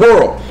foundation of the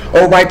world.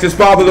 O righteous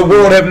Father, the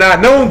world have not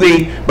known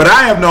thee, but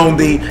I have known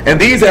thee, and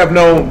these have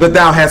known that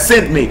thou hast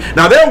sent me.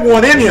 Now they're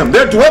one in him.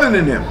 They're dwelling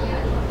in him.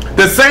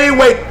 The same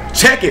way,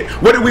 check it.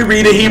 What did we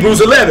read in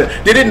Hebrews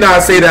 11? Did it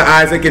not say that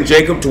Isaac and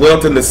Jacob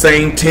dwelt in the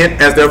same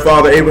tent as their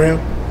father Abraham?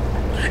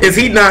 Is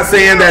he not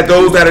saying that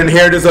those that are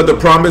inheritors of the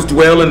promise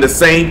dwell in the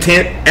same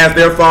tent as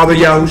their father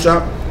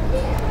Yahusha?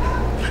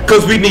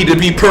 Because we need to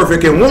be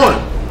perfect in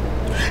one.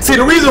 See,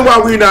 the reason why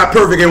we're not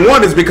perfect in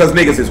one is because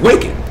niggas is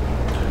wicked.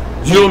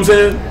 You know what I'm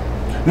saying?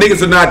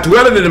 Niggas are not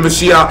dwelling in the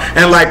Mashiach,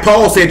 and like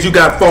Paul said, you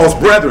got false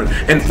brethren,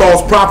 and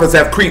false prophets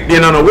have creeped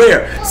in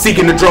unaware,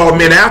 seeking to draw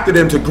men after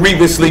them to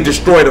grievously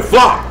destroy the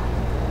flock.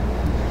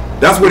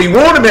 That's what he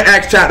warned them in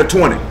Acts chapter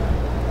 20.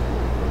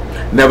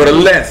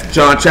 Nevertheless,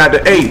 John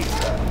chapter 8.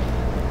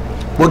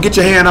 Well, get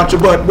your hand out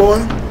your butt, boy.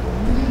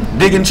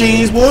 Digging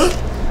cheese, boy.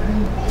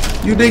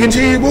 You digging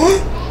cheese, boy?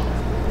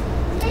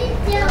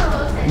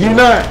 You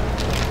not.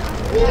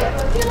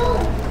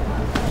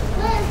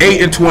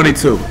 8 and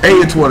 22.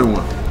 8 and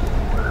 21.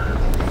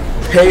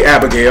 Hey,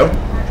 Abigail.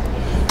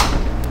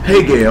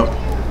 Hey, Gail.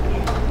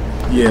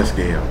 Yes,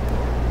 Gail.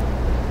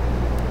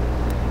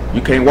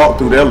 You can't walk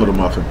through there, little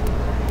muffin.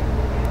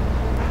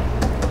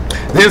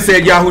 Then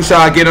said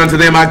Yahusha again unto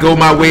them, I go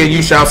my way, and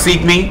you shall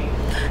seek me,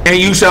 and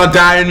you shall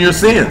die in your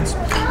sins.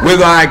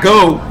 Whither I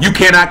go, you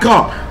cannot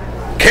come.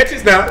 Catch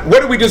it now.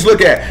 What did we just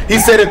look at? He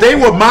said if they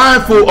were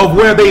mindful of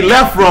where they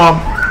left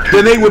from,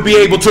 then they would be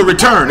able to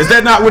return. Is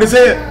that not what it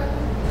said?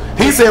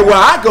 He said, where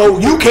I go,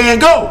 you can't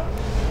go.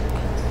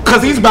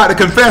 Because he's about to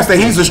confess that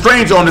he's a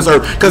stranger on this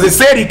earth. Because it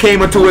said he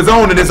came unto his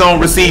own, and his own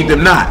received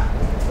him not.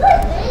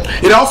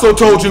 It also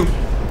told you,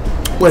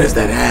 what is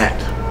that at?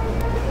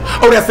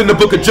 Oh, that's in the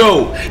book of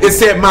Job. It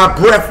said, my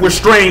breath was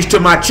strange to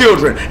my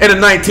children in the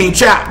 19th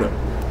chapter.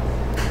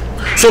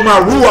 So my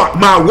ruach,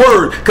 my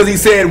word, because he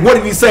said, what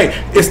did he say?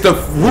 It's the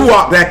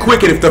ruach that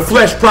quicketh, the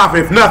flesh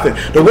profiteth nothing.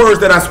 The words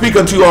that I speak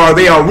unto you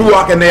they are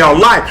ruach and they are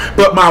life.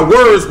 But my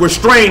words were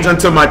strange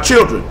unto my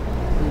children.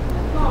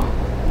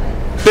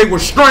 They were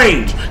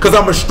strange because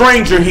I'm a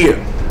stranger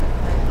here.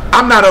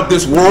 I'm not of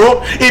this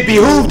world. It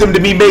behooved him to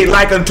be made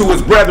like unto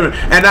his brethren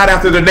and not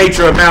after the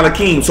nature of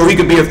Malachim, so he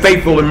could be a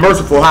faithful and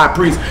merciful high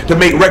priest to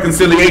make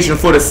reconciliation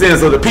for the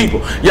sins of the people.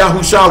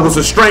 Yahusha was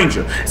a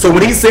stranger. So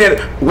when he said,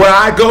 where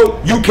I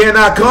go, you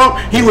cannot come,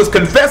 he was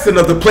confessing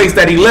of the place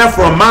that he left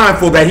from,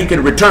 mindful that he could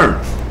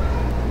return.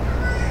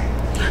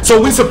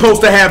 So we're supposed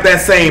to have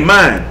that same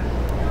mind.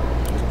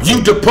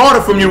 You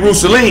departed from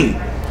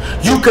Jerusalem.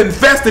 You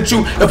confess that you,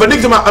 if a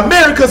nigga my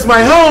America's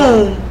my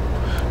home,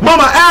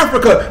 Mama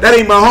Africa, that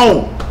ain't my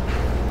home.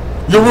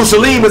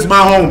 Jerusalem is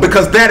my home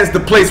because that is the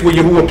place where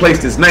Yahuwah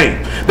placed his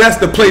name. That's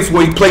the place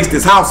where he placed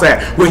his house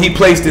at, where he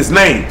placed his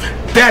name.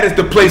 That is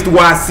the place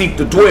where I seek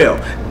to dwell.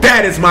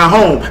 That is my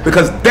home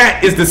because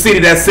that is the city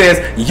that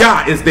says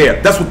Yah is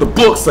there. That's what the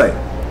book say.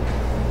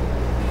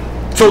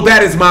 So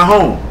that is my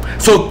home.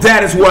 So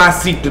that is where I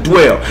seek to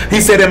dwell. He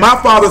said, in my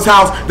Father's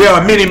house, there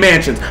are many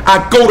mansions.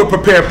 I go to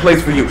prepare a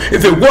place for you.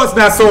 If it was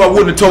not so, I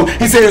wouldn't have told.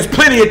 He said, there's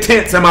plenty of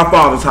tents in my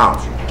Father's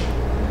house.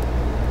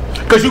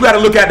 Because you got to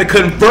look at the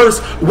converse.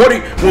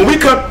 When we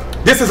come,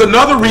 this is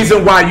another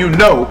reason why you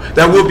know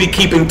that we'll be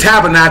keeping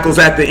tabernacles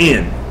at the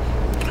end.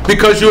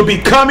 Because you'll be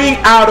coming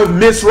out of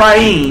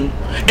Mizraim,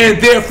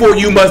 and therefore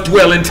you must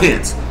dwell in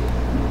tents.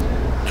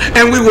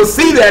 And we will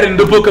see that in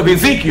the book of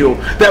Ezekiel,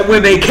 that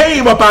when they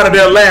came up out of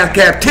their last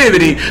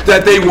captivity,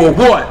 that they were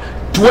what?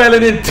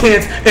 Dwelling in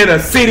tents in a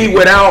city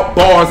without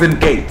bars and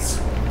gates.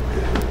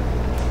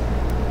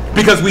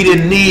 Because we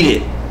didn't need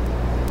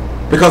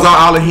it. Because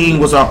our Elohim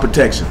was our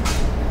protection.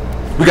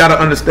 We got to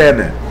understand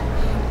that.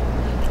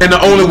 And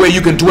the only way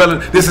you can dwell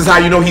in, this is how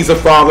you know he's a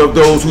father of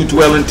those who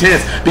dwell in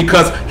tents,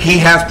 because he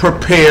has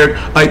prepared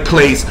a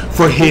place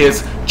for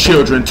his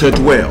children to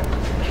dwell.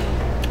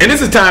 And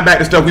this is tying back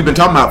to stuff we've been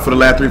talking about for the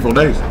last 3-4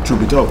 days,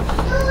 truth be told.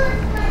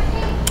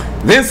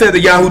 Then said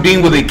the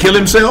Yahudim, will he kill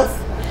himself?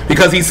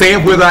 Because he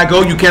saith, whither I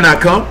go, you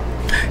cannot come.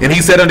 And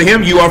he said unto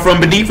him, you are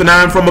from beneath and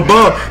I am from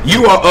above.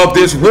 You are of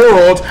this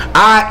world.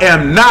 I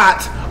am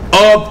not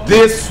of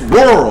this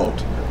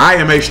world. I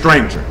am a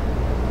stranger.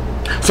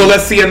 So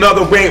let's see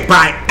another way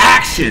by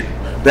action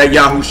that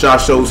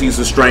Yahusha shows he's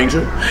a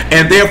stranger.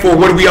 And therefore,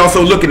 what are we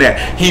also looking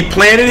at? He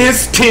planted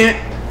his tent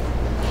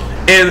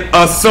in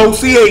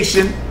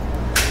association,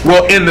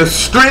 well, in the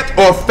strength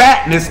or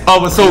fatness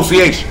of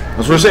association.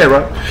 That's what it said,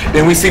 right?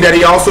 Then we see that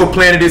he also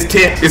planted his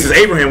tent. This is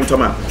Abraham we're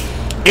talking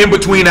about. In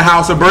between the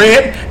house of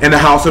bread and the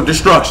house of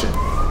destruction.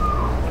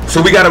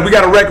 So we gotta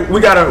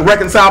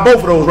reconcile both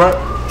of those,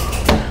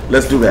 right?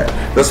 Let's do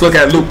that. Let's look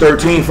at Luke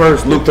 13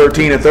 first. Luke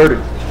 13 and 30.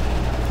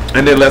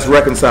 And then let's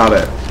reconcile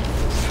that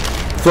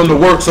from the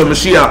works of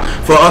Mashiach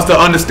for us to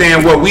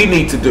understand what we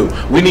need to do.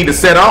 We need to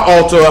set our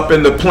altar up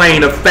in the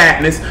plane of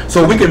fatness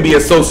so we can be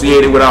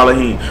associated with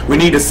Elohim. We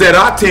need to set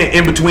our tent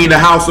in between the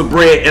house of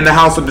bread and the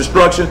house of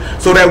destruction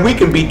so that we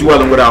can be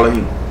dwelling with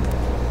Elohim.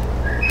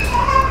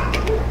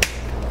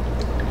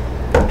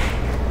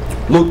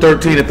 Luke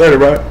 13 and 30,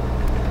 right?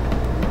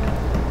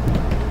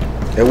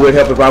 It would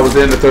help if I was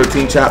in the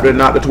 13th chapter and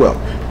not the 12th.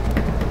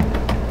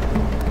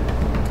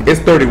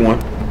 It's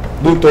 31.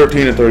 Luke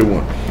 13 and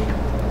 31.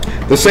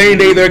 The same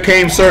day there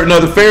came certain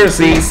of the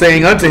Pharisees,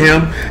 saying unto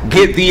him,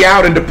 get thee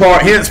out and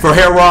depart hence, for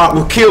Herod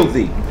will kill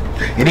thee.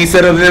 And he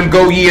said unto them,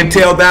 go ye and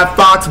tell that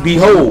fox,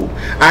 behold,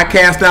 I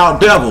cast out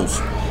devils,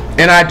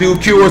 and I do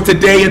cures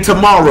today and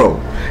tomorrow,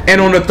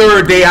 and on the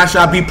third day I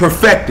shall be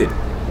perfected.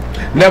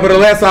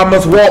 Nevertheless I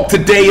must walk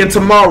today and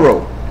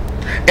tomorrow,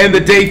 and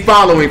the day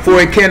following, for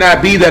it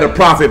cannot be that a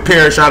prophet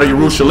perish out of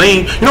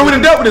Jerusalem. You know, we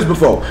done dealt with this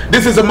before.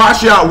 This is a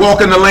Mashiach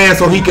walking the land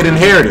so he can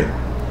inherit it.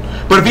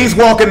 But if he's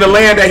walking the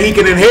land that he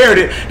can inherit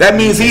it, that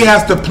means he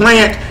has to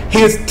plant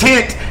his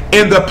tent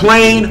in the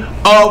plane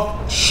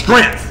of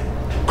strength.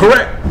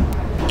 Correct?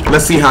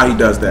 Let's see how he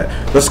does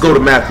that. Let's go to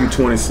Matthew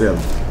 27.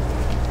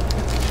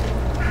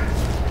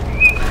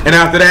 And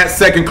after that,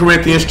 2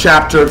 Corinthians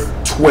chapter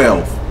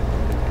 12.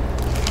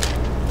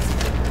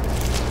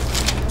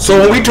 So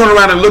when we turn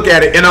around and look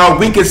at it, in our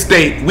weakest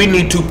state, we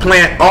need to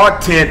plant our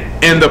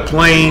tent in the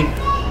plane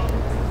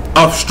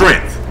of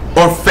strength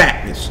or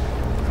fatness,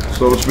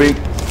 so to speak.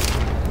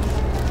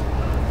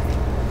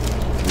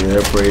 Yeah,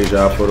 praise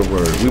y'all for the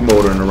word. We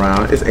motoring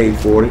around. It's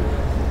 8:40.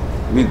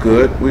 We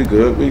good. We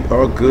good. We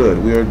are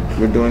good.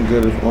 We're doing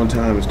good on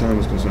time as time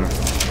is concerned.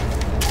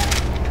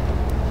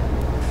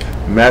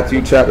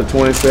 Matthew chapter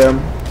 27.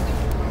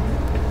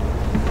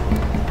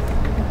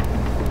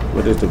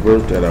 What is the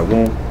verse that I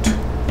want?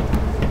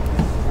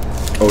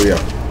 Oh yeah.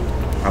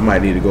 I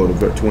might need to go to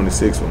verse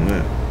 26 on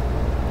that.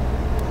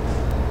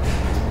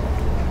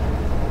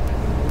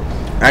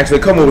 Actually,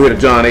 come over here to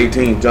John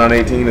 18. John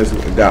 18 has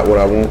got what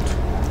I want.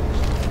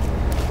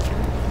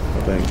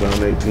 I think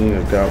John 18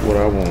 has got what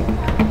I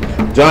want.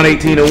 John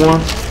 18 and 1.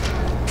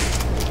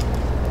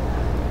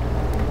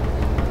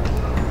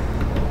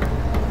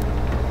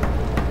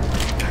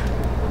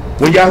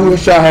 When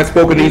Yahusha had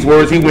spoken these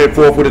words, he went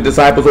forth with the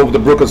disciples over the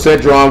brook of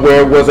Cedron,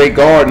 where was a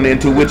garden,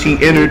 into which he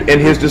entered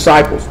and his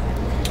disciples.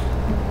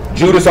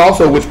 Judas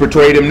also, which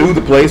betrayed him, knew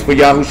the place, for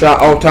Yahusha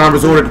all time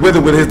resorted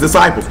thither with his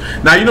disciples.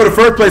 Now, you know the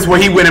first place where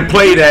he went and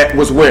played at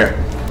was where?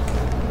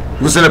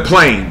 It was in a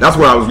plain. That's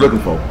what I was looking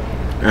for,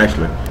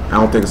 actually. I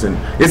don't think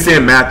it's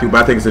in Matthew,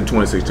 but I think it's in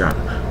 26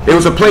 chapter. It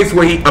was a place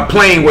where a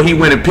plain where he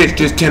went and pitched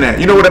his tent at.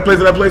 You know what that place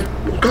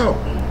was called?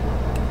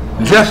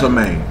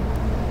 Jessamine.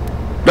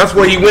 That's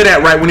where he went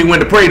at right when he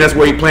went to pray. That's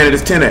where he planted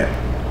his tent at.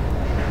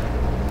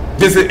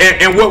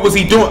 And what was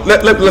he doing?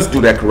 Let's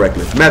do that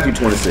correctly. Matthew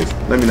 26.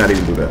 Let me not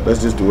even do that.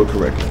 Let's just do it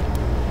correctly.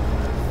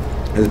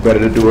 It's better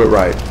to do it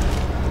right.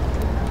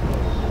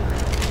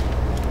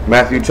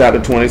 Matthew chapter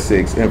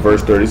 26 and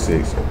verse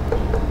 36.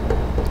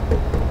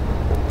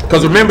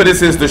 Because remember,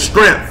 this is the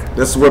strength.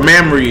 This is where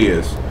Mamre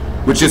is,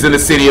 which is in the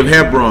city of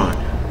Hebron,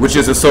 which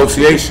is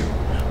association.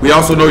 We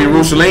also know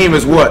Jerusalem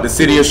is what? The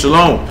city of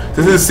Shalom. This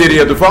is the city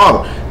of the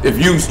Father. If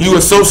you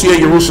associate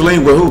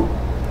Jerusalem with who?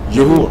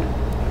 Yahuwah.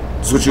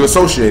 That's what you're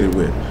associated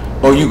with.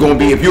 Or you're going to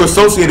be, if you're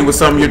associated with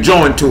something, you're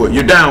joined to it.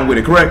 You're down with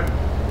it, correct?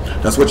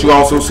 That's what you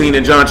also seen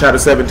in John chapter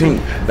 17.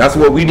 That's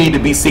what we need to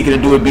be seeking to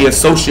do, and be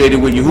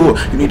associated with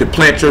Yahuwah. You need to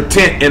plant your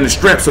tent in the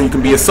strength so you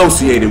can be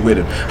associated with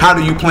him. How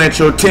do you plant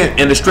your tent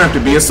in the strength to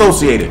be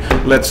associated?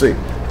 Let's see.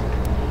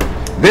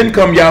 Then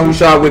come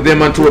Yahusha with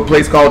them unto a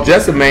place called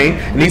Jessamine,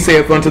 and he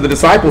saith unto the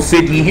disciples,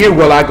 sit ye here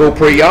while I go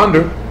pray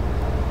yonder.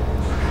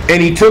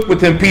 And he took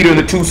with him Peter and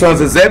the two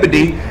sons of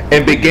Zebedee,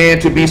 and began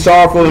to be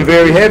sorrowful and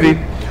very heavy.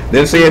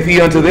 Then saith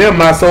he unto them,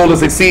 my soul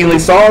is exceedingly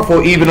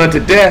sorrowful, even unto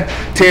death.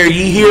 Tarry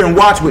ye here and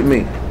watch with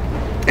me.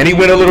 And he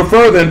went a little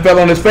further and fell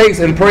on his face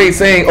and prayed,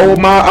 saying, O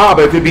my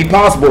Abba, if it be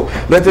possible,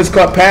 let this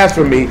cup pass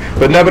from me.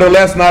 But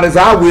nevertheless, not as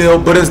I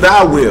will, but as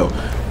thou wilt.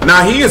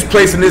 Now he is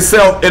placing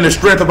himself in the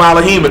strength of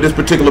Elohim at this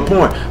particular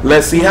point.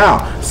 Let's see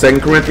how. 2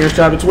 Corinthians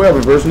chapter 12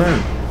 and verse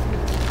 9.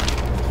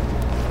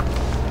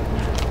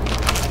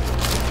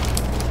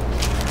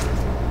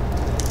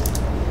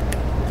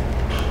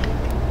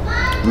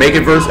 Make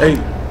it verse 8.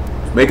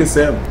 Make it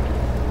 7.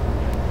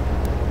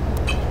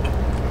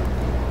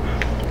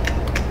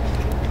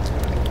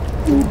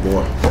 Ooh,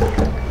 boy.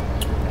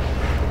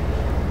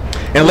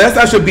 Unless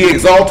I should be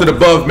exalted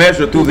above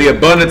measure through the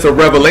abundance of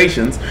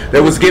revelations,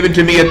 there was given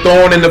to me a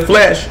thorn in the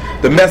flesh,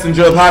 the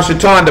messenger of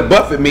Hashatan, to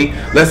buffet me,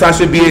 lest I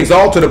should be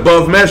exalted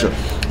above measure.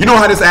 You know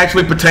how this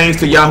actually pertains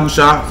to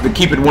Yahusha, to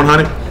keep it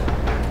 100?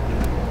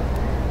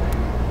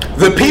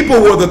 The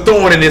people were the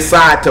thorn in his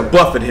side to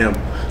buffet him,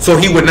 so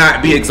he would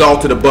not be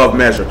exalted above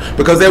measure.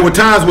 Because there were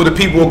times where the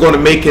people were going to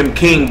make him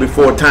king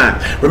before time.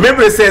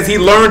 Remember, it says he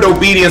learned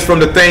obedience from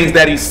the things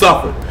that he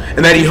suffered,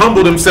 and that he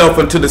humbled himself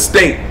unto the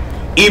state,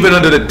 even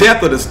under the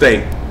death of the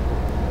state,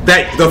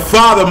 that the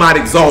Father might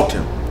exalt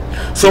him.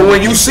 So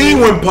when you see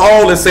when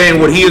Paul is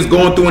saying what he is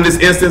going through in this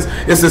instance,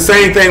 it's the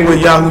same thing what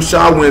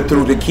Yahusha went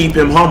through to keep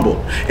him humble.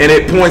 And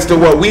it points to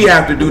what we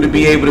have to do to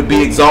be able to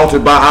be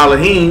exalted by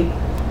Elohim,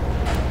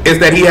 is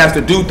that he has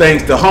to do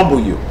things to humble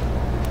you.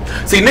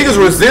 See,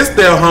 niggas resist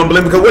their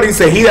humbling, because what did he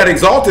say? He that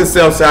exalts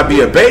himself shall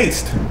be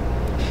abased.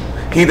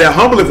 He that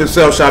humbleth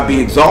himself shall be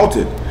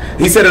exalted.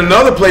 He said in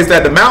another place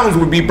that the mountains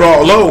would be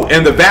brought low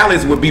and the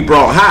valleys would be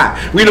brought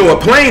high. We know a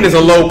plain is a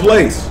low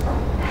place.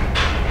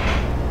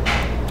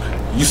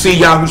 You see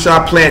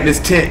Yahusha planting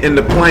his tent in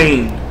the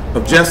plain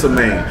of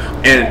Jessamine,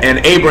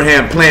 and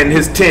Abraham planting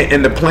his tent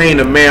in the plain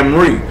of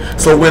Mamre.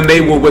 So when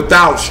they were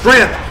without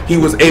strength, he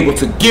was able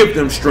to give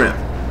them strength.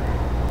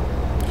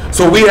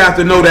 So we have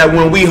to know that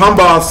when we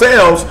humble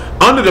ourselves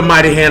under the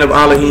mighty hand of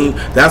Elohim,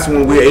 that's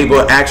when we're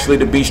able actually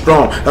to be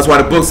strong. That's why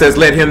the book says,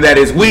 let him that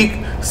is weak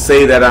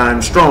say that I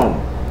am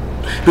strong.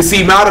 But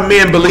see, modern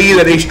men believe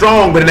that they're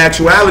strong, but in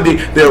actuality,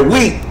 they're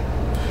weak.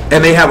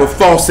 And they have a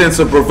false sense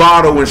of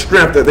bravado and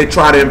strength that they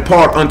try to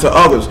impart unto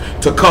others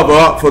to cover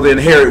up for the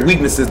inherent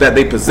weaknesses that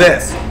they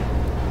possess,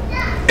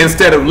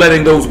 instead of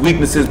letting those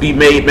weaknesses be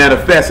made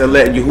manifest and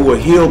letting Yahuwah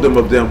heal them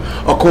of them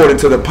according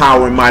to the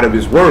power and might of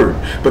his word.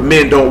 But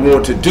men don't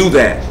want to do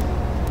that.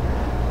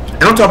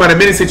 And I'm talking about in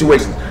many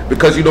situations,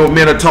 because you know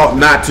men are taught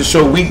not to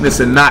show weakness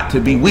and not to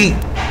be weak.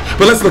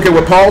 But let's look at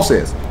what Paul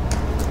says.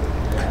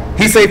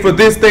 He say, for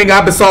this thing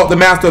I besought the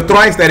master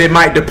thrice that it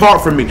might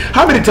depart from me.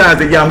 How many times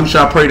did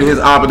Yahusha pray to his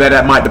Abba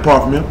that might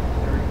depart from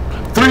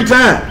him? 3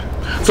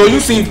 times. So you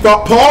see,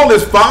 Paul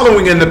is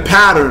following in the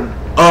pattern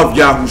of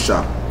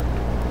Yahusha.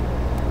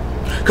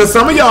 Because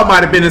some of y'all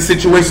might have been in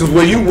situations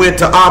where you went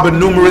to Abba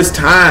numerous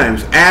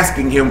times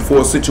asking him for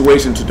a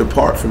situation to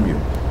depart from you.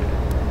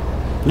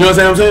 You know what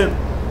I'm saying?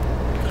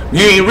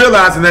 You ain't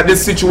realizing that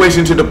this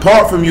situation to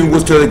depart from you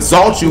was to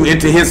exalt you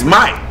into his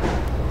might.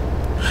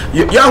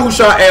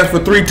 Yahusha asked for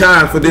 3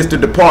 times for this to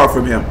depart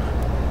from him.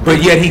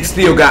 But yet he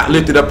still got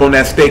lifted up on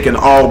that stake, and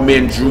all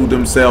men drew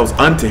themselves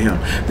unto him.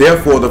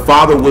 Therefore the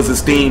Father was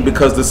esteemed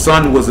because the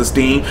Son was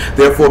esteemed,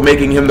 therefore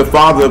making him the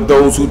Father of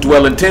those who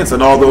dwell in tents,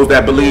 and all those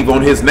that believe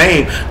on his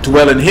name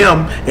dwell in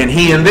him, and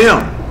he in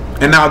them.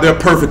 And now they're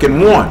perfect in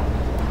one,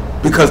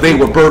 because they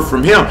were birthed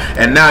from him.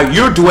 And now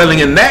you're dwelling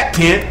in that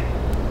tent,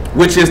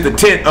 which is the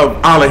tent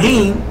of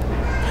Elohim,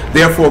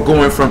 therefore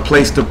going from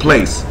place to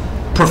place,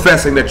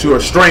 professing that you're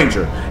a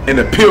stranger and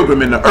a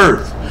pilgrim in the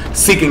earth,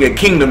 seeking a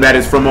kingdom that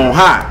is from on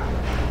high,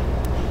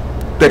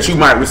 that you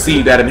might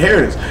receive that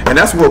inheritance. And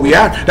that's what we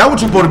are. That's what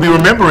you're supposed to be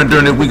remembering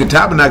during the week of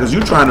tabernacles.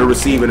 You're trying to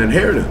receive an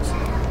inheritance.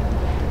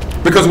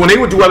 Because when they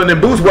were dwelling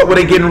in booths, what were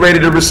they getting ready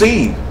to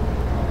receive?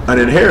 An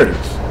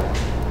inheritance.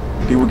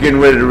 They were getting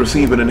ready to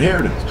receive an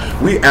inheritance.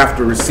 We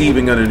after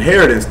receiving an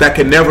inheritance that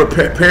can never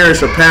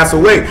perish or pass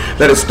away,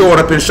 that is stored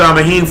up in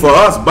Shamahim for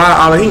us by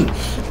Elohim.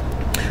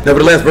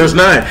 Nevertheless, verse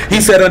 9,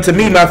 he said unto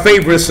me, my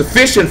favor is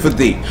sufficient for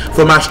thee,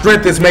 for my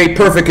strength is made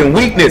perfect in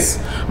weakness.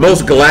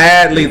 Most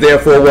gladly,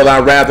 therefore, will I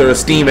rather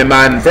esteem in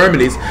my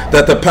infirmities,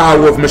 that the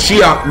power of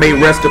Mashiach may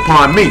rest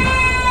upon me.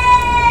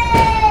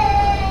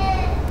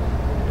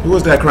 Who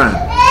was that crying?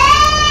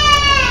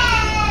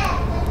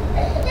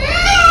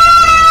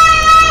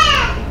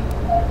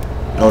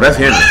 Oh, that's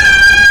Henry.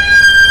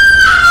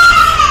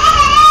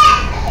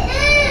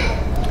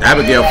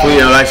 Abigail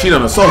fleeing like she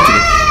done assaulted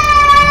him.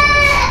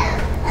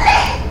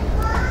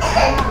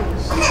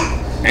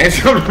 And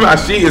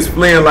she is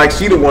fleeing like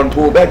she the one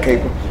pulled that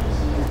caper.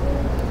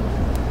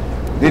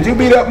 Did you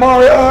beat up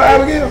Mario,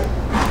 Abigail?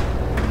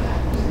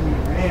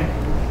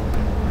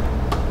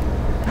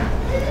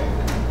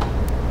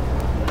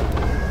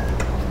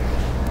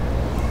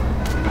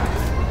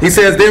 He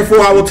says,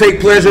 therefore I will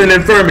take pleasure in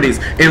infirmities,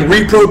 in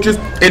reproaches,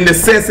 in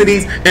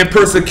necessities, in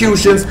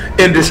persecutions,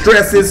 in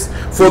distresses,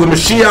 for the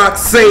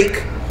Mashiach's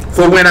sake.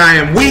 For when I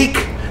am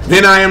weak,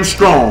 then I am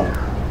strong.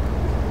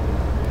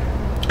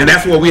 And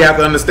that's what we have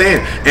to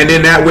understand. And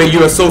then that way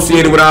you're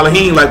associated with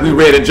Elohim, like we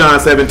read in John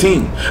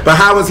 17. But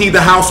how is he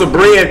the house of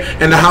bread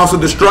and the house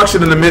of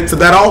destruction in the midst of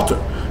that altar?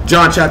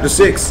 John chapter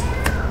 6.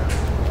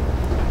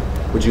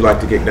 Would you like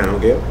to get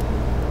down, Gail?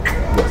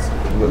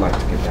 Yes, we would like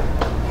to get down.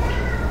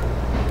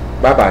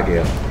 Bye-bye,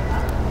 Gail.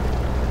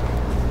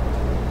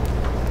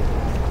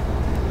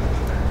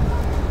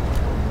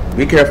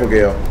 Be careful,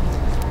 Gail.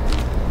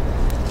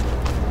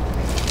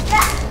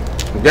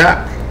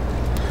 Yeah.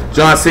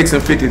 John 6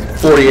 and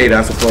 48,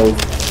 I suppose.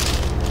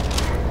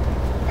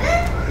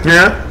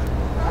 Yeah?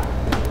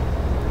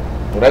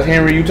 Well, that's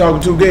Henry you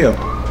talking to, Gail.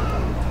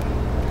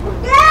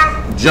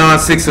 John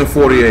 6 and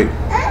 48.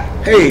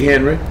 Hey,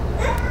 Henry.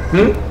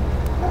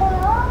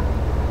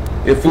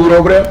 Is food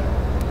over there?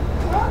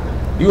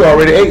 You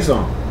already ate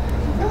some.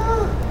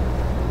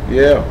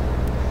 Yeah.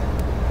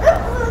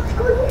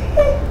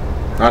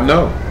 I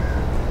know.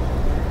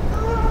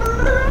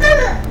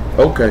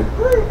 Okay.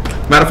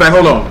 Matter of fact,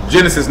 hold on.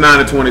 Genesis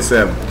 9 and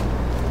 27.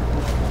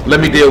 Let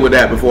me deal with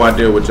that before I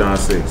deal with John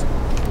 6.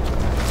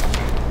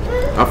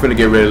 I'm finna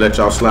get ready to let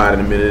y'all slide in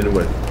a minute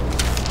anyway.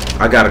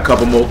 I got a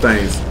couple more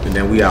things, and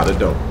then we out the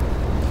door.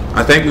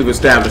 I think we've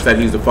established that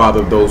he's the father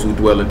of those who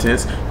dwell in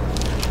tents.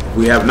 If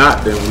we have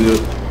not, then we'll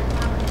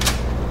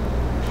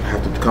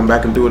have to come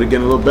back and do it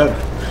again a little better.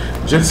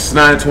 Genesis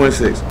 9 and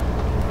 26.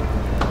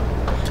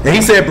 And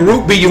he said,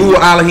 Baruch be Yahuwah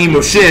Elohim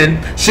of Shem,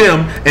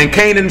 and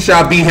Canaan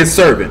shall be his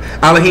servant.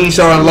 Elohim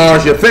shall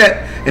enlarge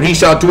Yafet, and he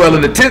shall dwell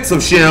in the tents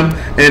of Shem,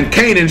 and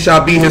Canaan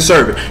shall be his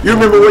servant. You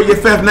remember what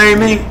Yafet's name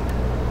means?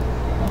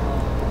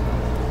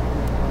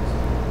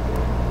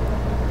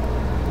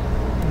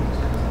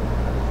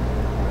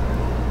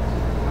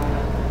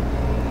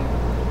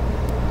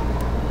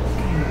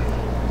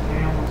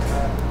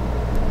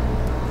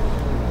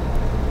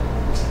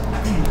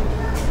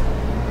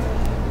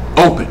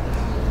 Open.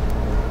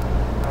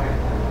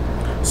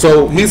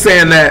 So he's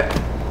saying that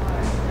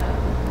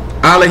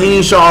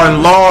Elohim shall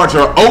enlarge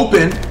or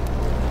open,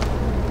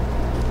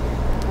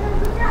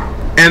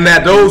 and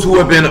that those who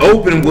have been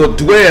opened will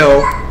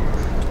dwell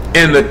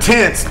in the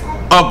tents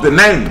of the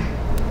name,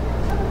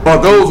 or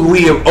those who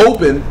he have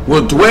opened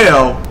will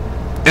dwell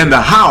in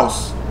the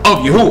house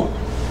of Yahuwah.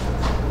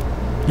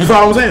 You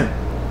follow what I'm saying?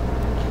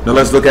 Now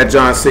let's look at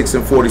John 6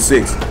 and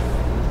 46.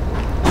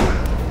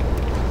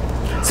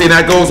 See,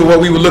 that goes to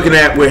what we were looking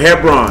at with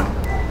Hebron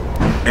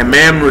and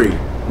Mamre.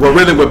 Well,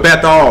 really with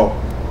Bethel.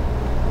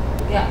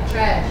 Yeah,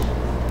 trash.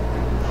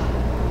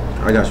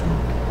 I got you.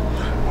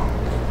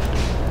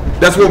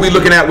 That's what we're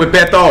looking at with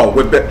Bethel.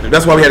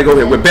 That's why we had to go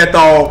here. With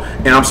Bethel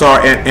and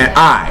and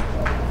I.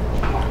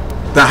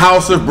 The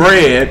house of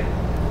bread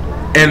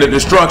and the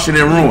destruction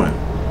and ruin.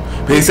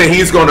 But he said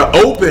he's going to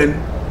open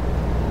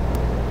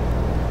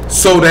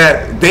so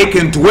that they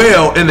can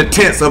dwell in the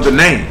tents of the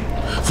name.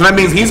 So that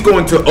means he's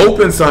going to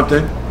open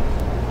something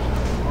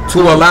to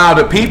allow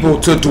the people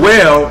to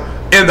dwell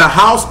in the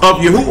house of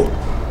Yahuwah.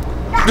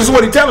 This is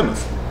what he's telling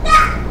us.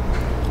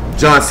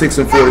 John 6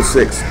 and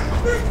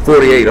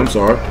 48, I'm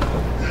sorry.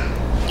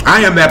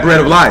 I am that bread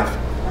of life.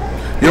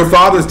 Your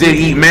fathers did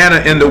eat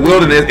manna in the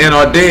wilderness and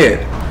are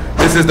dead.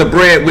 This is the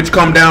bread which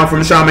come down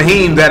from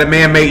Shamahim, that a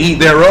man may eat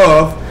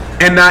thereof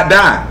and not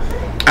die.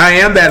 I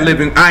am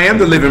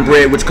the living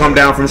bread which come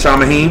down from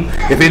Shamahim.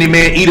 If any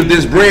man eat of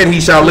this bread,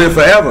 he shall live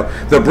forever.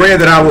 The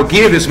bread that I will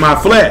give is my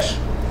flesh,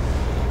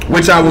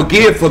 which I will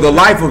give for the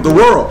life of the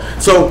world.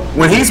 So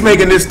when he's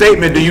making this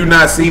statement, do you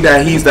not see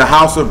that he's the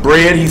house of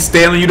bread? He's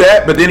telling you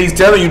that, but then he's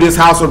telling you this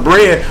house of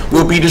bread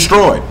will be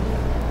destroyed.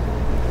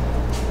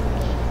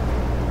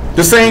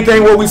 The same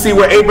thing where we see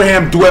where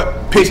Abraham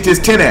pitched his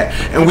tent at,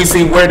 and we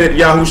see where did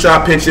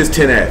Yahusha pitch his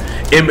tent at,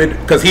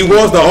 because he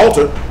was the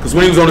altar, because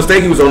when he was on the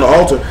stake he was on the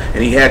altar,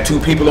 and he had two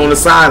people on the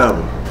side of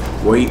him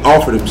where he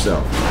offered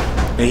himself,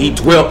 and he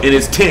dwelt in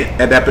his tent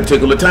at that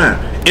particular time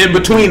in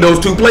between those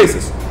two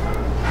places,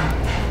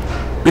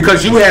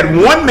 because you had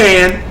one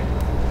man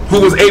who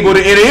was able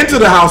to enter into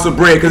the house of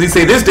bread, because he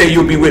said, this day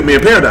you'll be with me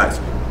in paradise,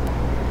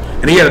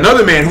 and he had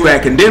another man who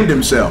had condemned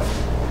himself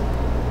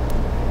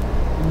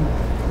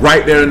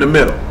right there in the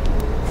middle.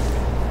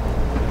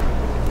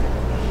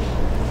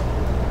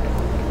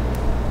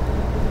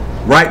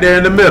 Right there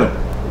in the middle.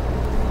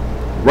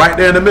 Right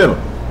there in the middle.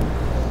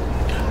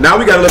 Now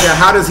we got to look at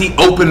how does he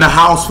open the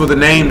house for the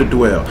name to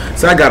dwell.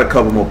 So I got a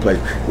couple more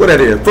places. What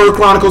that is? 1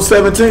 Chronicles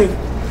 17.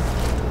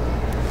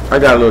 I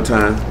got a little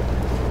time.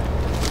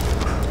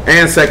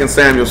 And 2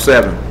 Samuel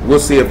 7. We'll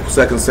see if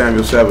 2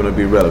 Samuel 7 will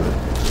be relevant.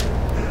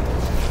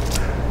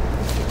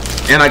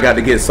 And I got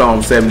to get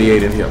Psalm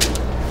 78 in here.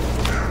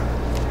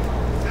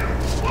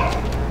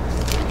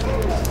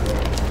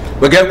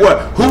 But guess what?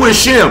 Who is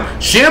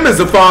Shem? Shem is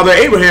the father of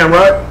Abraham,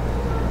 right?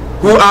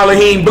 Who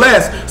Elohim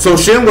blessed. So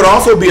Shem would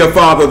also be a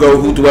father, though,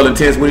 who dwell in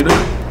tents. What do you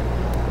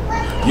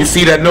do? You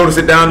see that, notice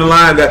it down the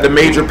line, that the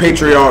major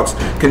patriarchs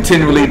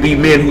continually be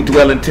men who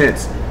dwell in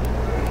tents.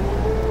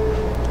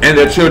 And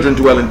their children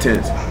dwell in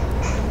tents.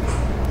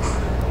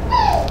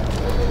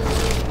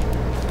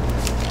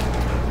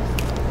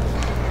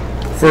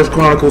 First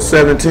Chronicles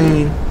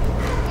 17.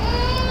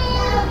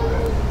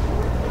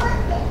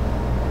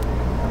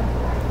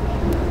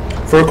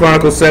 First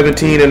Chronicles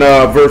 17 and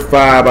verse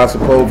 5, I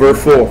suppose.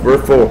 Verse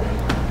 4.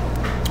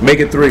 Make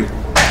it 3.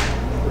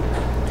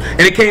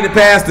 And it came to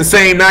pass the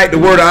same night, the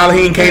word of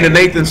Elohim came to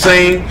Nathan,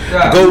 saying,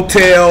 go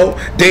tell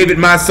David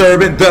my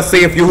servant, thus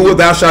saith Yahuwah,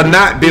 thou shalt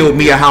not build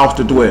me a house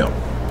to dwell.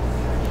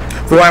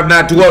 For I have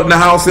not dwelt in the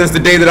house since the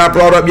day that I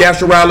brought up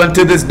Yasharal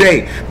unto this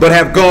day, but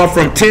have gone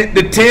from tent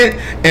to tent,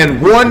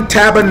 and one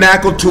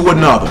tabernacle to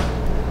another.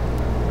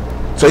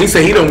 So he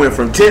said he done went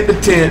from tent to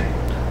tent,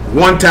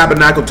 one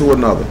tabernacle to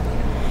another.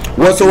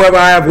 Whatsoever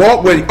I have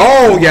walked with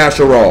all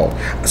Yasharal,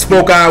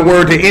 spoke I a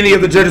word to any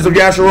of the judges of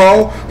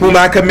Yasharal, whom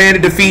I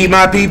commanded to feed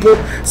my people,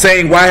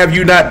 saying, why have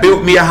you not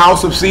built me a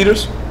house of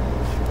cedars?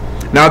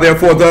 Now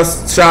therefore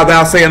thus shalt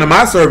thou say unto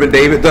my servant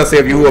David, thus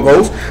saith Yahuwah of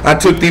hosts, I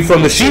took thee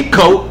from the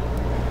sheepcote,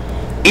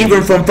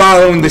 even from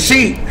following the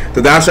sheep,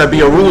 that thou shalt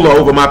be a ruler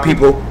over my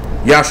people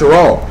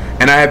Yasharal.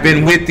 And I have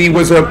been with thee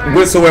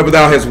whatsoever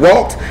thou hast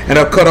walked, and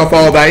have cut off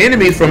all thy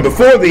enemies from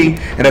before thee,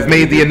 and have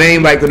made thee a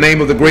name like the name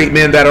of the great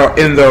men that are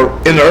in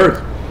the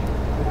earth.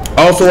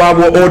 Also I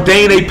will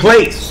ordain a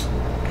place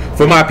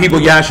for my people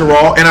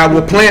Yasharal, and I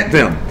will plant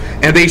them,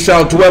 and they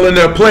shall dwell in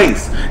their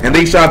place, and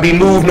they shall be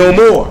moved no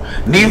more.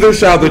 Neither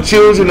shall the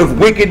children of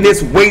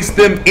wickedness waste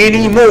them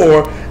any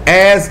more,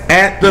 as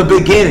at the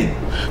beginning.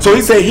 So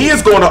he said he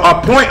is going to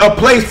appoint a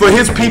place for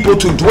his people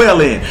to dwell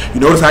in.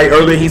 You notice how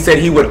earlier he said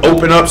he would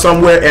open up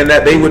somewhere and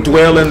that they would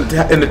dwell in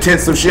the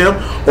tents of Shem,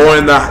 or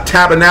in the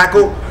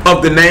tabernacle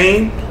of the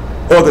name,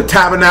 or the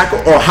tabernacle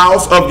or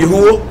house of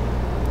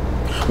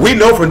Yahuwah. We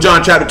know from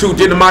John chapter 2,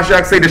 didn't the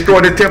Mashiach say,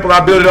 destroy this temple,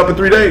 I'll build it up in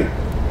 3 days?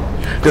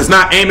 Does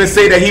not Amos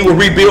say that he will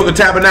rebuild the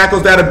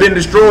tabernacles that have been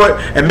destroyed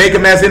and make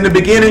them as in the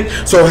beginning?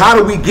 So how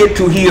do we get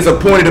to he has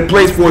appointed a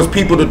place for his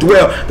people to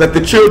dwell, that the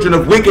children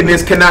of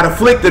wickedness cannot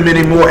afflict them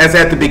anymore as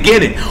at the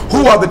beginning?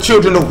 Who are the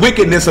children of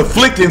wickedness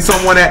afflicting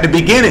someone at the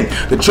beginning?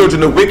 The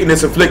children of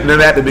wickedness afflicting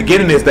them at the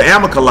beginning is the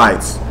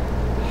Amalekites.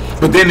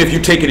 But then if you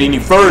take it any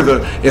further,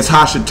 it's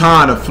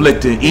Hashatan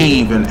afflicting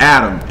Eve and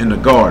Adam in the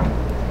garden.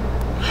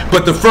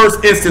 But the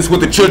first instance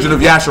with the children of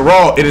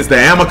Yasharal, it is the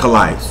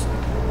Amalekites.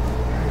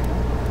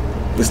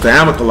 It's the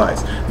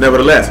Amalekites.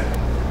 Nevertheless,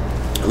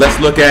 let's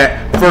look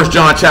at 1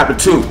 John chapter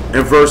 2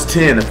 and verse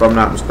 10, if I'm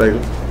not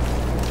mistaken.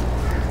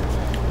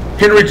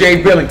 Henry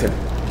J. Billington.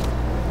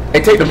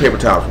 Hey, take them paper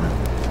towels,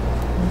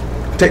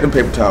 man. Take them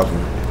paper towels,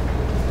 man.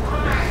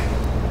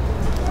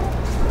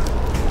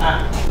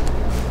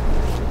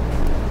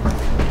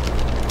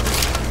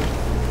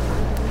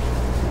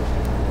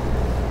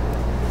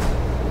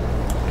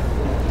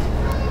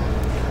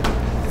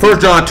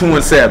 First John 2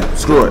 and 7.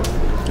 Screw it.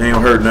 Ain't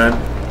gonna hurt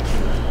nothing.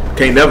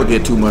 Can't never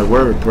get too much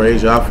word.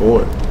 Praise y'all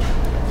for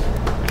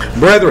it.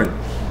 Brethren,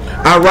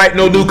 I write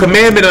no new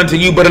commandment unto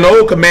you, but an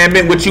old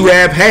commandment which you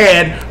have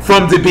had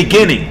from the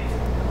beginning.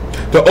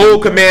 The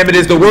old commandment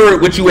is the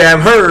word which you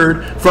have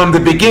heard from the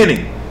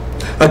beginning.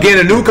 Again,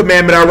 a new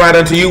commandment I write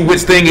unto you,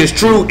 which thing is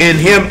true in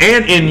him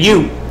and in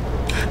you,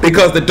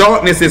 because the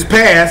darkness is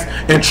past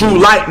and true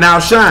light now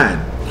shine.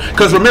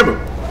 Because remember,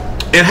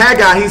 in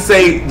Haggai he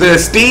say the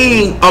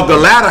esteem of the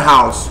latter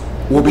house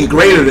will be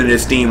greater than the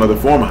esteem of the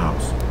former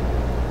house.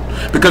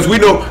 Because we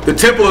know the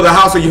temple of the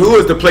house of Yahuwah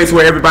is the place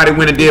where everybody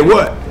went and did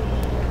what?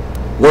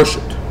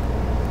 Worshipped.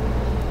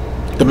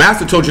 The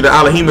master told you that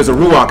Elohim is a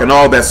Ruach, and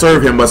all that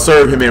serve him must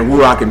serve him in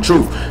Ruach and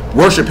truth.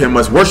 Worship him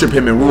must worship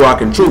him in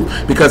Ruach and truth,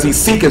 because he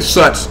seeketh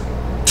such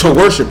to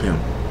worship him.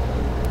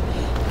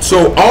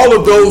 So all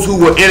of those who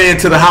will enter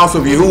into the house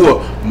of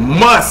Yahuwah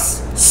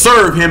must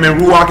serve him in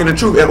Ruach and in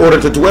truth in order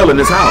to dwell in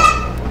his house.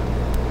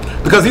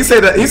 Because he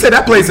said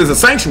that place is a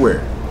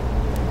sanctuary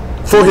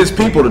for his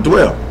people to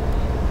dwell.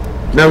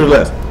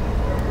 Nevertheless,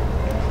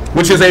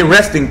 which is a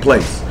resting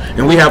place,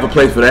 and we have a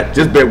place for that.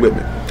 Just bear with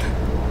me.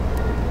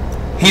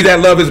 He that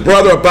love his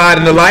brother abide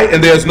in the light,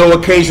 and there is no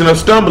occasion of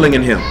stumbling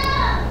in him.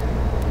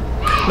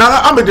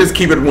 Now I'm gonna just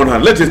keep it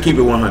 100. Let's just keep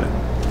it 100.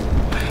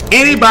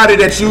 Anybody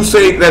that you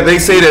say that they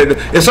say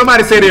that, if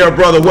somebody say they're a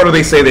brother, what do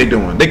they say they're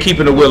doing? They're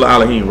keeping the will of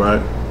Elohim,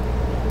 right?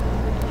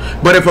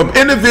 But if an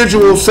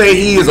individual say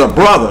he is a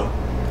brother,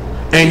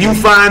 and you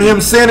find him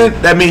sinning,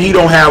 that means he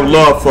don't have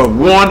love for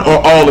one or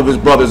all of his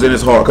brothers in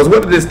his heart. Because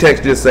what did this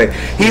text just say?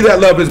 He that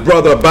love his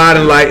brother abide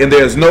in light, and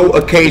there is no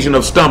occasion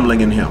of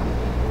stumbling in him.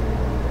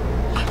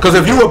 Because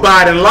if you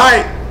abide in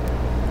light,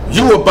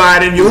 you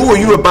abide in Yahuwah,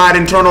 you abide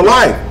in eternal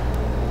life.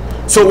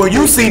 So when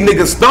you see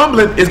niggas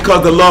stumbling, it's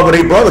because the love of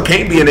their brother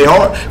can't be in their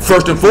heart.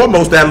 First and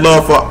foremost, that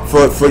love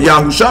for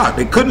Yahusha.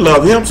 They couldn't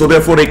love him, so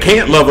therefore they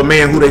can't love a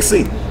man who they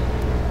see.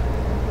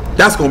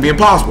 That's going to be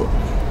impossible.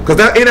 Because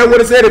ain't that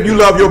what it said? If you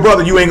love your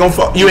brother, you ain't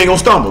gonna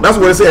stumble. That's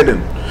what it said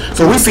then.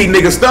 So we see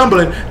niggas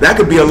stumbling. That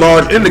could be a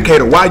large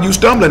indicator. Why you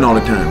stumbling all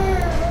the time?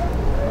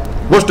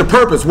 What's the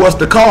purpose? What's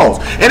the cause?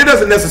 And it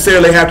doesn't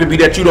necessarily have to be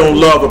that you don't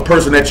love a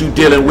person that you're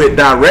dealing with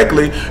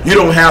directly. You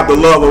don't have the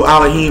love of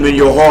Elohim in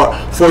your heart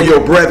for your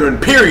brethren,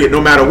 period,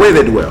 no matter where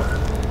they dwell.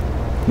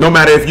 No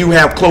matter if you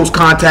have close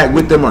contact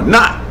with them or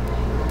not.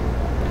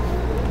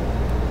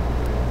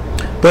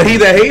 But he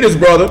that hates his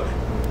brother,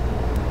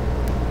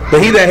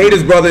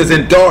 is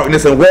in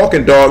darkness and walk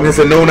in darkness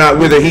and know not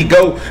whither he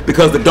go,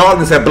 because the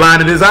darkness have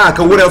blinded his eye.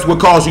 Because what else would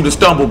cause you to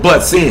stumble but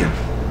sin?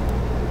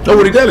 Know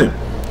what he telling?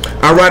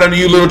 I write unto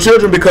you, little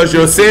children, because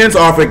your sins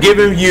are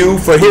forgiven you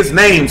for his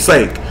name's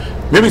sake.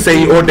 Let me say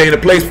he ordained a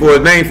place for a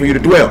name for you to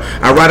dwell.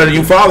 I write unto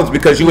you, fathers,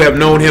 because you have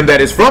known him that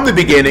is from the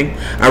beginning.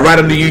 I write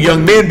unto you,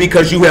 young men,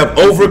 because you have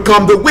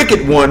overcome the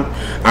wicked one.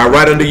 I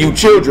write unto you,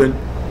 children,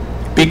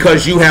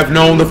 because you have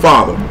known the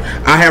Father.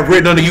 I have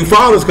written unto you,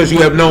 fathers, because you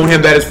have known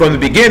him that is from the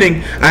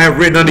beginning. I have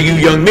written unto you,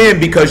 young men,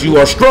 because you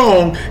are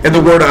strong, and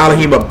the word of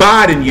Elohim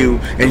abide in you,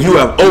 and you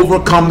have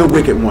overcome the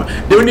wicked one.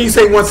 Didn't he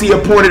say once he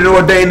appointed and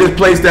ordained this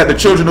place that the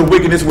children of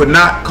wickedness would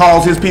not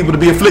cause his people to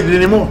be afflicted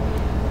anymore?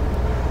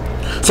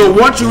 So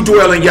once you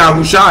dwell in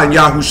Yahusha and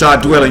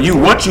Yahusha dwell in you,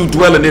 once you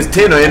dwell in this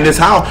tent or in this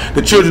house,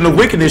 the children of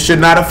wickedness should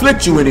not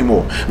afflict you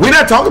anymore. We're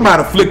not talking about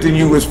afflicting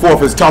you as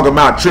forth as talking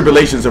about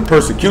tribulations and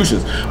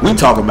persecutions. We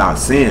talking about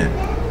sin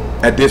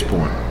at this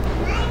point.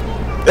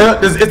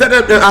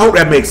 I hope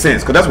that makes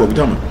sense, because that's what we're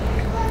talking about.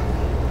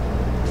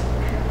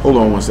 Hold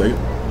on one second.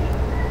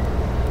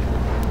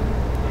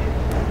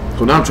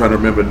 So now I'm trying to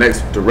remember the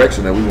next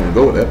direction that we want to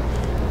go with that.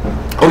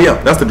 Oh yeah,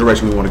 that's the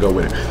direction we want to go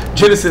with it.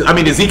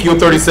 Ezekiel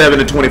 37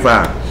 and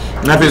 25.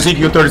 And after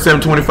Ezekiel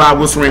 37:25,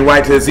 we'll swing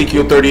right to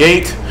Ezekiel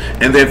 38.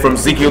 And then from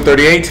Ezekiel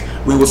 38,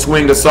 we will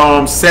swing to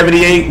Psalm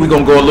 78. We're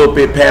going to go a little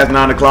bit past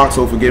 9 o'clock,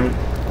 so forgive me.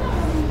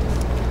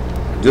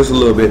 Just a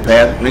little bit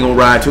past. We ain't going to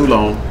ride too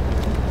long.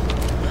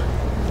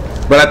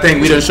 But I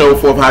think we done show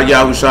forth how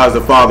Yahusha is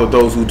the father of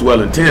those who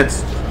dwell in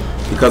tents.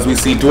 Because we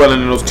see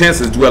dwelling in those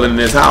tents is dwelling in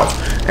his house.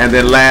 And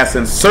then last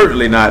and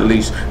certainly not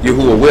least,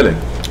 Yahuwah willing.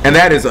 And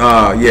that is,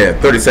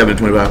 37 and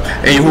 25.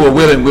 And Yahuwah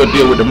willing, we'll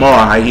deal with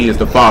tomorrow how he is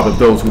the father of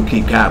those who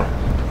keep cattle.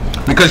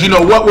 Because you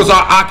know what was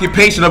our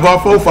occupation of our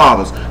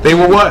forefathers? They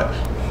were what?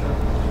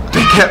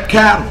 They kept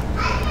cattle.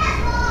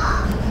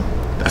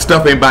 That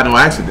stuff ain't by no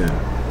accident.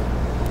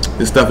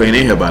 This stuff ain't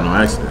in here by no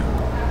accident.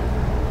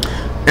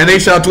 And they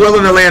shall dwell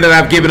in the land that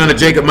I've given unto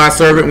Jacob my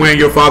servant, wherein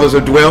your fathers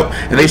have dwelt,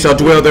 and they shall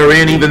dwell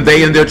therein, even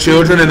they and their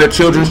children and their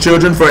children's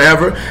children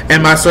forever,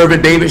 and my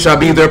servant David shall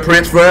be their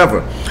prince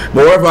forever.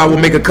 Moreover, I will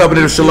make a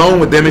covenant of shalom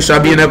with them, it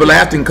shall be an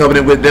everlasting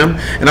covenant with them,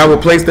 and I will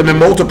place them and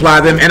multiply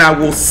them, and I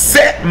will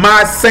set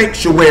my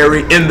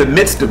sanctuary in the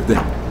midst of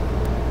them.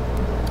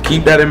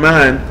 Keep that in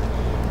mind.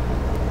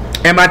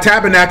 And my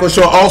tabernacle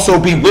shall also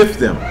be with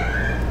them.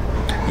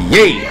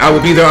 Yea, I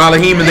will be their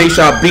Elohim, and they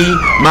shall be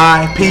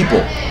my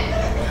people.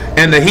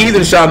 And the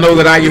heathen shall know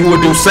that I,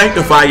 Yahuwah, do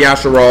sanctify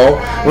Yasharal,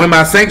 when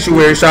my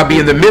sanctuary shall be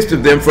in the midst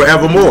of them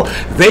forevermore.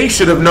 They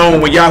should have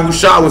known when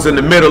Yahusha was in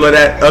the middle of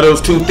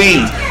those two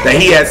things, that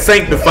he had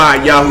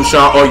sanctified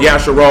Yahusha or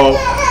Yasharal,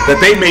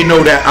 that they may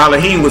know that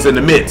Elohim was in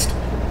the midst,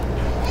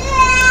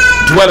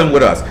 dwelling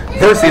with us.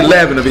 Verse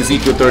 11 of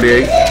Ezekiel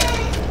 38.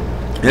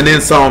 And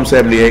then Psalm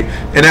 78,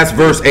 and that's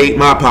verse 8.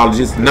 My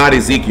apologies, not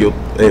Ezekiel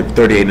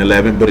 38 and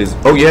 11, but it's,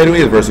 oh yeah, it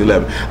is verse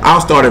 11.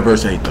 I'll start at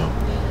verse 8 though.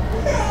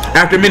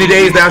 After many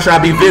days thou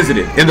shalt be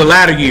visited. In the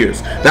latter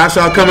years thou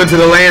shalt come into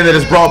the land that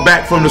is brought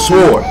back from the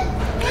sword,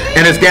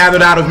 and is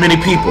gathered out of many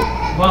people.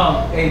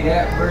 Mom, hey,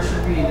 that verse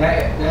should be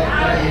that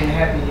didn't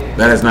happen yet.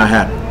 That has not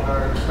happened.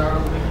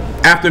 Start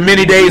over. After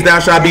many days thou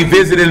shalt be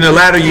visited in the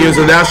latter years,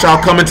 and thou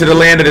shalt come into the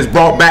land that is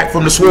brought back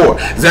from the sword.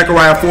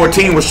 Zechariah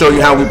 14 will show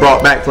you how we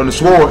brought back from the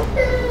sword.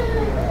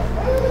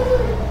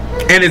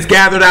 And it's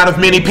gathered out of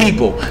many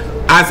people.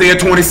 Isaiah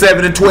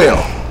 27 and 12.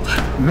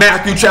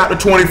 Matthew chapter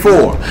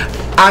 24.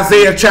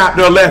 Isaiah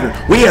chapter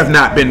 11. We have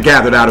not been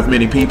gathered out of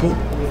many people.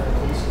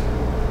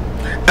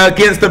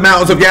 Against the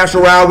mountains of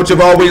Yasharal, which have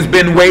always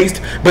been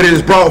waste, but it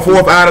is brought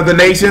forth out of the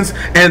nations,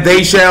 and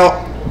they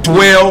shall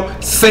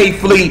dwell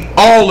safely,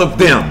 all of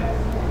them.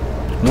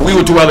 When we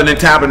were dwelling in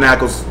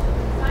tabernacles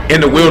in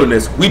the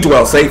wilderness, we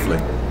dwell safely.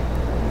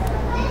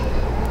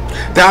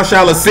 Thou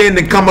shalt ascend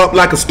and come up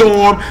like a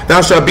storm.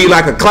 Thou shalt be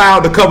like a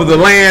cloud to cover the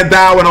land,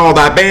 thou and all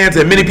thy bands,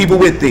 and many people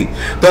with thee.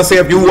 Thus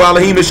saith Yahuwah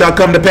Elohim, it shall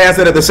come to pass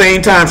that at the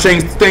same time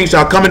strange things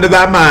shall come into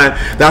thy mind.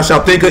 Thou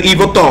shalt think an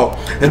evil thought,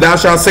 and thou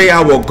shalt say,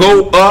 I will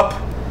go up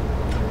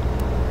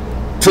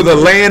to the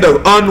land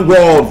of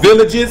unwalled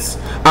villages.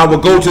 I will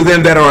go to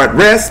them that are at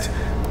rest,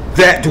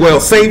 that dwell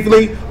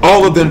safely,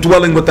 all of them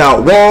dwelling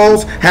without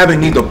walls, having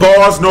neither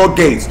bars nor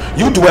gates.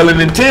 You dwelling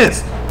in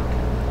tents.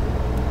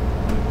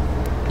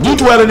 You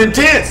dwelling in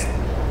tents,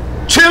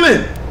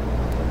 chilling.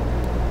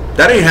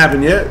 That ain't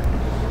happened yet.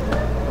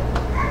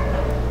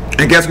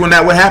 And guess when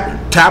that would happen?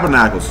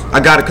 Tabernacles.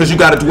 I got it, because you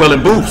got to dwell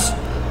in booths.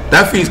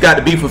 That feast got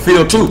to be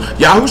fulfilled too.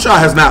 Yahusha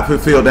has not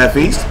fulfilled that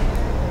feast.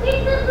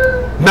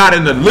 Not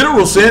in the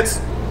literal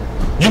sense.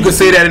 You could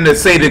say that in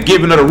the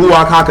giving of the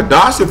Ruach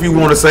HaKadosh if you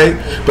want to say,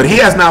 but he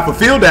has not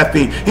fulfilled that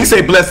feast. He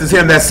said, blessed is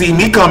him that see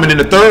me coming in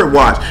the third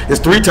watch. It's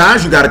 3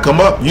 times you got to come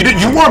up. You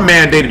weren't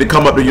mandated to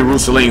come up to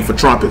Jerusalem for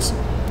trumpets.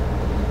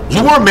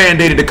 You weren't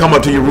mandated to come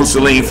up to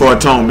Jerusalem for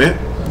atonement.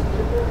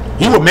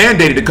 You were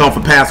mandated to come for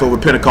Passover,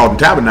 Pentecost, and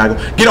Tabernacle.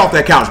 Get off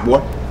that couch,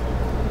 boy.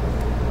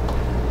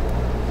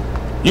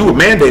 You were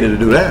mandated to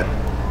do that.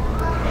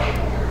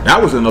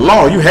 That was in the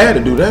law. You had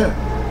to do that.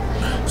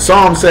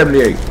 Psalm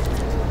 78.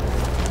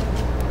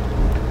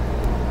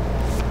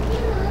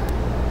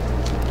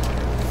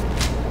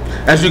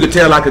 As you can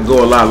tell, I could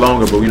go a lot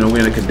longer, but we're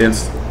in a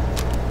condensed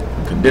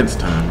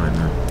time right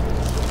now.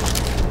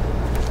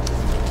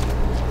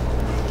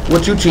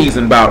 What you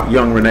cheesing about,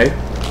 young Renee?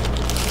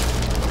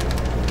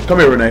 Come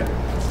here, Renee.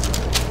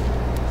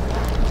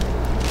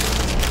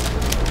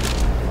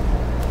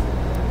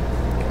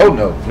 Oh,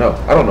 no.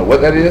 I don't know what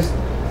that is.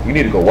 You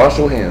need to go wash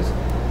your hands.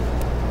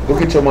 Go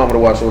get your mama to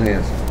wash your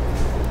hands.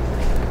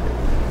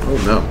 Oh,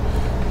 no.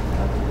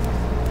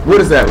 What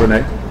is that,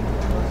 Renee?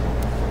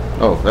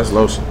 Oh, that's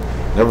lotion.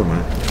 Never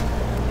mind.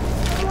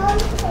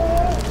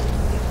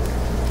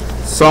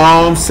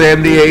 Psalm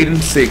 78 and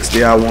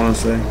 60, I want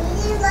to say.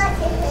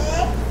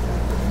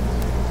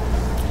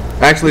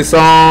 Actually,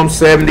 Psalm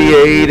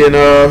 78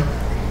 and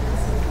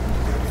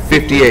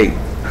 58.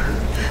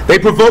 They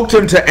provoked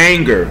him to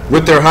anger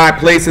with their high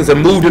places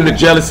and moved him to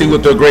jealousy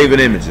with their graven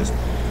images.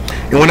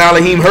 And when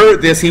Elohim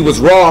heard this, he was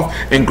wroth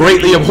and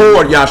greatly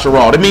abhorred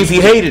Yasharal. That means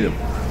he hated him.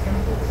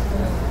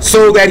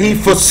 So that he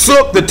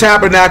forsook the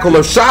tabernacle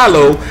of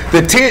Shiloh,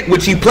 the tent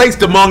which he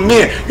placed among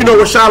men. You know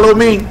what Shiloh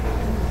mean?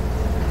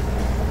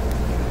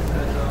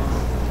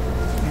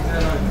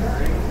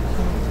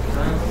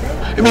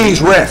 It means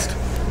rest.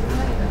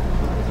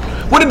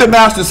 What did the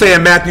master say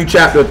in Matthew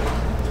chapter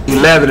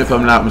 11, if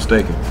I'm not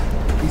mistaken?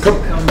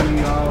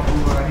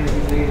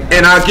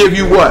 And I'll give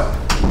you what?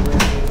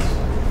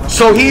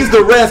 So he's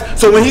the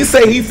rest. So when he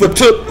say he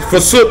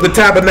forsook the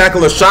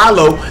tabernacle of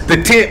Shiloh,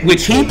 the tent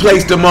which he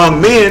placed among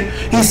men,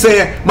 he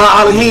said, my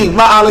Elohim,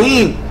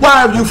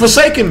 why have you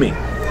forsaken me?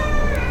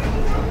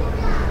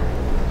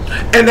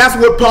 And that's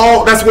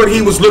what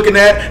he was looking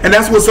at. And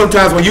that's what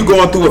sometimes when you're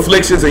going through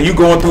afflictions and you're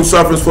going through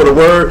sufferings for the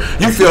word,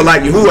 you feel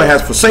like Yahuwah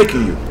has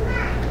forsaken you.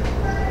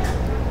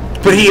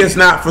 But he has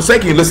not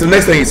forsaken you. Listen to the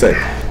next thing he said.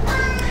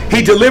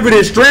 He delivered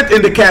his strength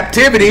into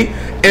captivity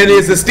and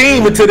his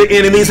esteem into the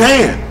enemy's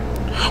hand.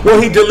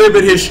 Well, he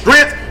delivered his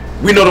strength.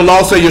 We know the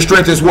law says your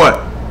strength is what?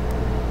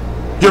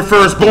 Your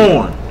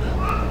firstborn.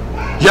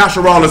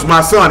 Yasharal is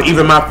my son,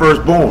 even my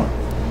firstborn.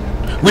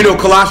 We know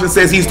Colossians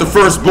says he's the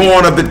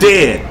firstborn of the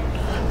dead.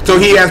 So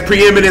he has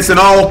preeminence in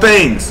all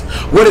things.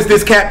 What is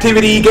this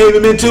captivity he gave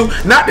him into?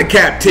 Not the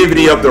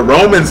captivity of the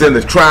Romans and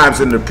the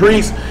tribes and the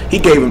priests. He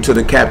gave him to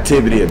the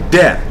captivity of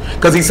death.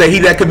 Because he said he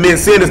that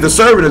commits sin is the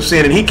servant of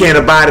sin, and he can't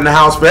abide in the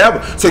house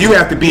forever. So you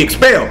have to be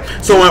expelled.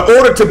 So in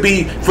order to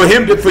be, for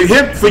you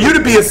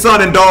to be a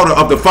son and daughter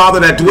of the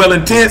Father that dwell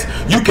in tents,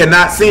 you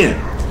cannot sin.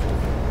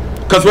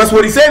 Because that's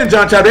what he said in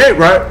John chapter 8,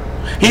 right?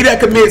 He that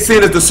commits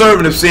sin is the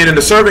servant of sin, and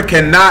the servant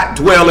cannot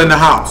dwell in the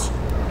house.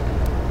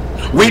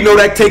 We know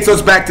that takes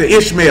us back to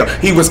Ishmael.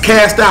 He was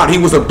cast out. He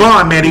was a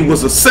bondman. He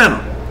was a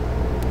sinner.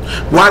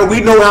 Why do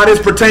we know how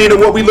this pertains to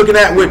what we're looking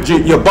at with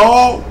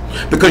Jabal?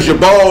 because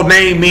Jabal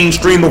name means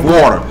stream of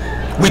water.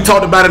 We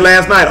talked about it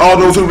last night. All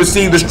those who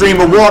receive the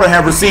stream of water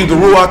have received the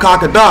Ruach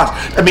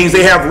HaKodesh. That means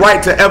they have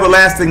right to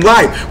everlasting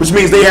life, which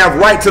means they have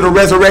right to the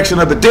resurrection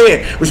of the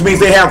dead, which means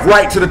they have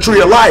right to the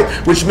tree of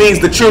life, which means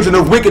the children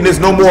of wickedness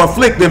no more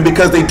afflict them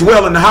because they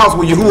dwell in the house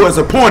where Yahuwah is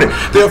appointed.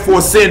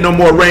 Therefore sin no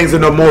more reigns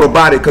in their mortal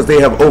body because they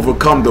have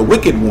overcome the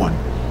wicked one.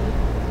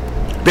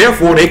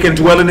 Therefore they can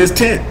dwell in his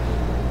tent.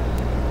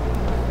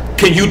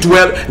 Can you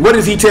dwell? What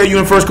does he tell you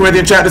in 1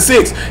 Corinthians chapter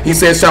 6? He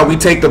says, shall we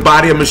take the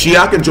body of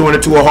Mashiach and join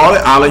it to a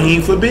harlot?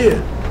 Elohim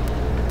forbid.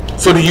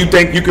 So do you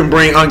think you can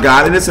bring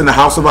ungodliness in the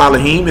house of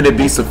Elohim and it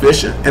be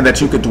sufficient and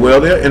that you could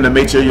dwell there in the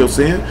nature of your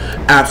sin?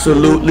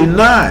 Absolutely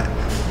not.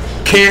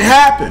 Can't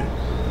happen.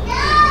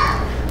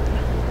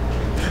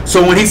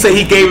 So when he said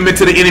he gave him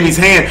into the enemy's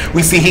hand,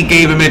 we see he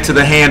gave him into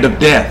the hand of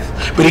death.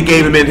 But he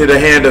gave him into the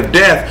hand of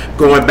death,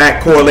 going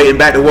back, correlating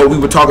back to what we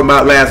were talking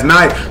about last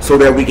night, so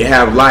that we can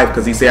have life,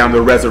 because he said, I'm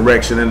the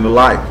resurrection and the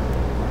life.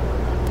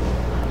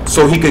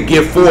 So he could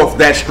give forth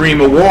that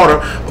stream of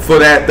water for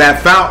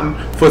that fountain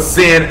for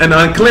sin and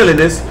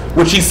uncleanliness,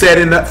 which he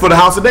said for the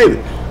house of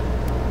David.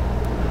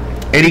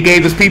 And he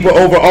gave his people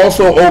over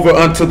also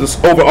unto the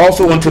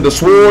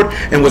sword,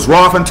 and was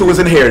wroth unto his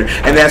inheritance.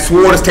 And that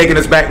sword is taking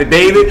us back to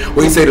David,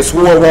 where he said the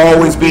sword will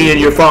always be in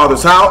your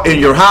father's house, in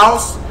your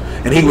house.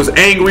 And he was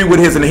angry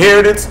with his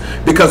inheritance,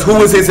 because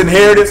who is his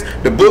inheritance?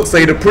 The book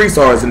say the priests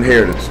are his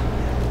inheritance.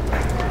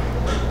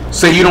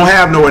 Say you don't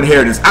have no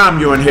inheritance. I'm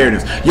your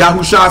inheritance.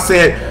 Yahusha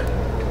said,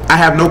 I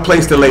have no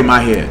place to lay my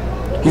head.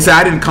 He said,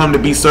 I didn't come to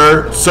be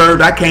served.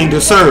 I came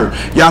to serve.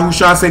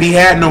 Yahusha said he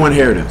had no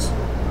inheritance,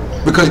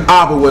 because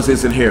Abba was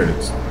his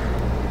inheritance.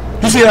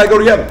 You see how they go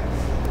together?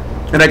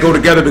 And they go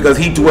together because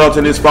he dwelt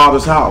in his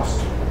father's house.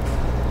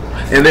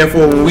 And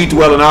therefore, when we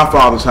dwell in our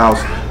father's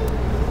house,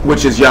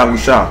 which is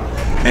Yahusha,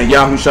 and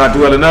Yahusha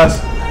dwell in us,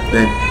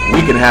 then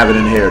we can have an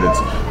inheritance.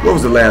 What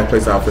was the last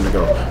place I was finna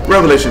go?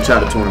 Revelation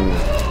chapter 21.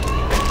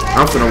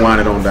 I'm finna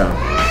wind it on down.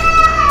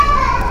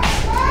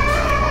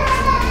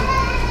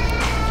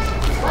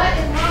 What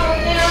is wrong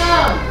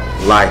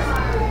with them? Life.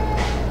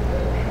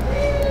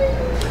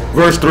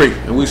 Verse 3,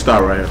 and we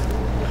start right here.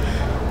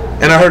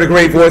 And I heard a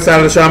great voice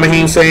out of the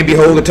Shamahim saying,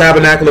 behold, the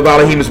tabernacle of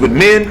Elohim is with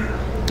men,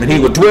 and he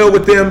will dwell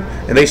with them,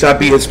 and they shall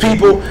be his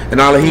people, and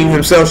Elohim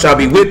himself shall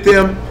be with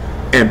them,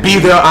 and be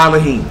their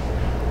Elohim.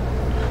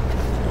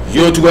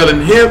 You'll dwell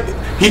in him.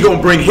 He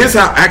gonna bring his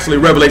house. Actually,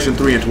 Revelation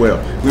 3 and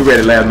 12. We read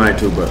it last night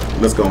too, but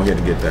let's go ahead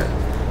and get that.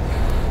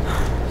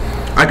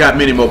 I got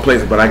many more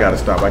places, but I gotta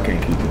stop. I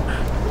can't keep it.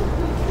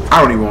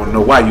 I don't even want to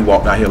know why you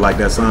walked out here like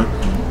that, son.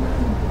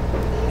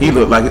 He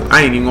looked like it.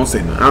 I ain't even gonna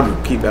say nothing. I'm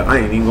gonna keep that. I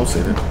ain't even gonna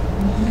say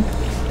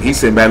that. He's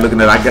sitting back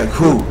looking at, I got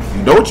cool.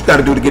 You know what you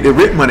gotta do to get that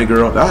rent money,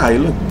 girl. That's how you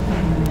look.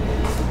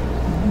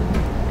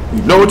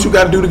 You know what you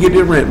gotta do to get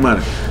that rent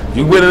money.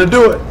 You willing to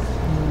do it.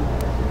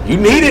 You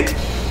need it.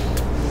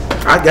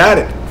 I got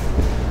it.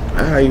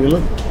 That's how you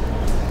look.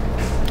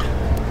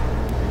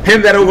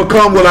 Him that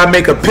overcome will I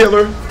make a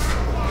pillar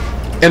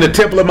in the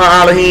temple of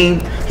my Elohim.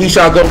 He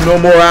shall go no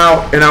more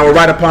out, and I will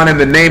write upon him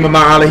the name of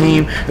my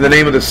Elohim, and the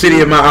name of the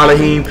city of my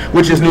Elohim,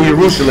 which is New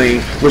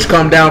Jerusalem, which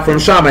come down from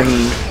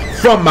Shamahim,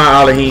 from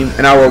my Elohim,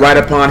 and I will write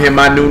upon him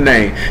my new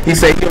name. He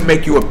said he'll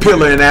make you a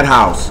pillar in that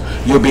house.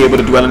 You'll be able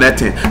to dwell in that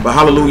tent. But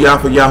hallelujah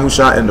for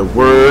Yahusha and the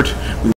word.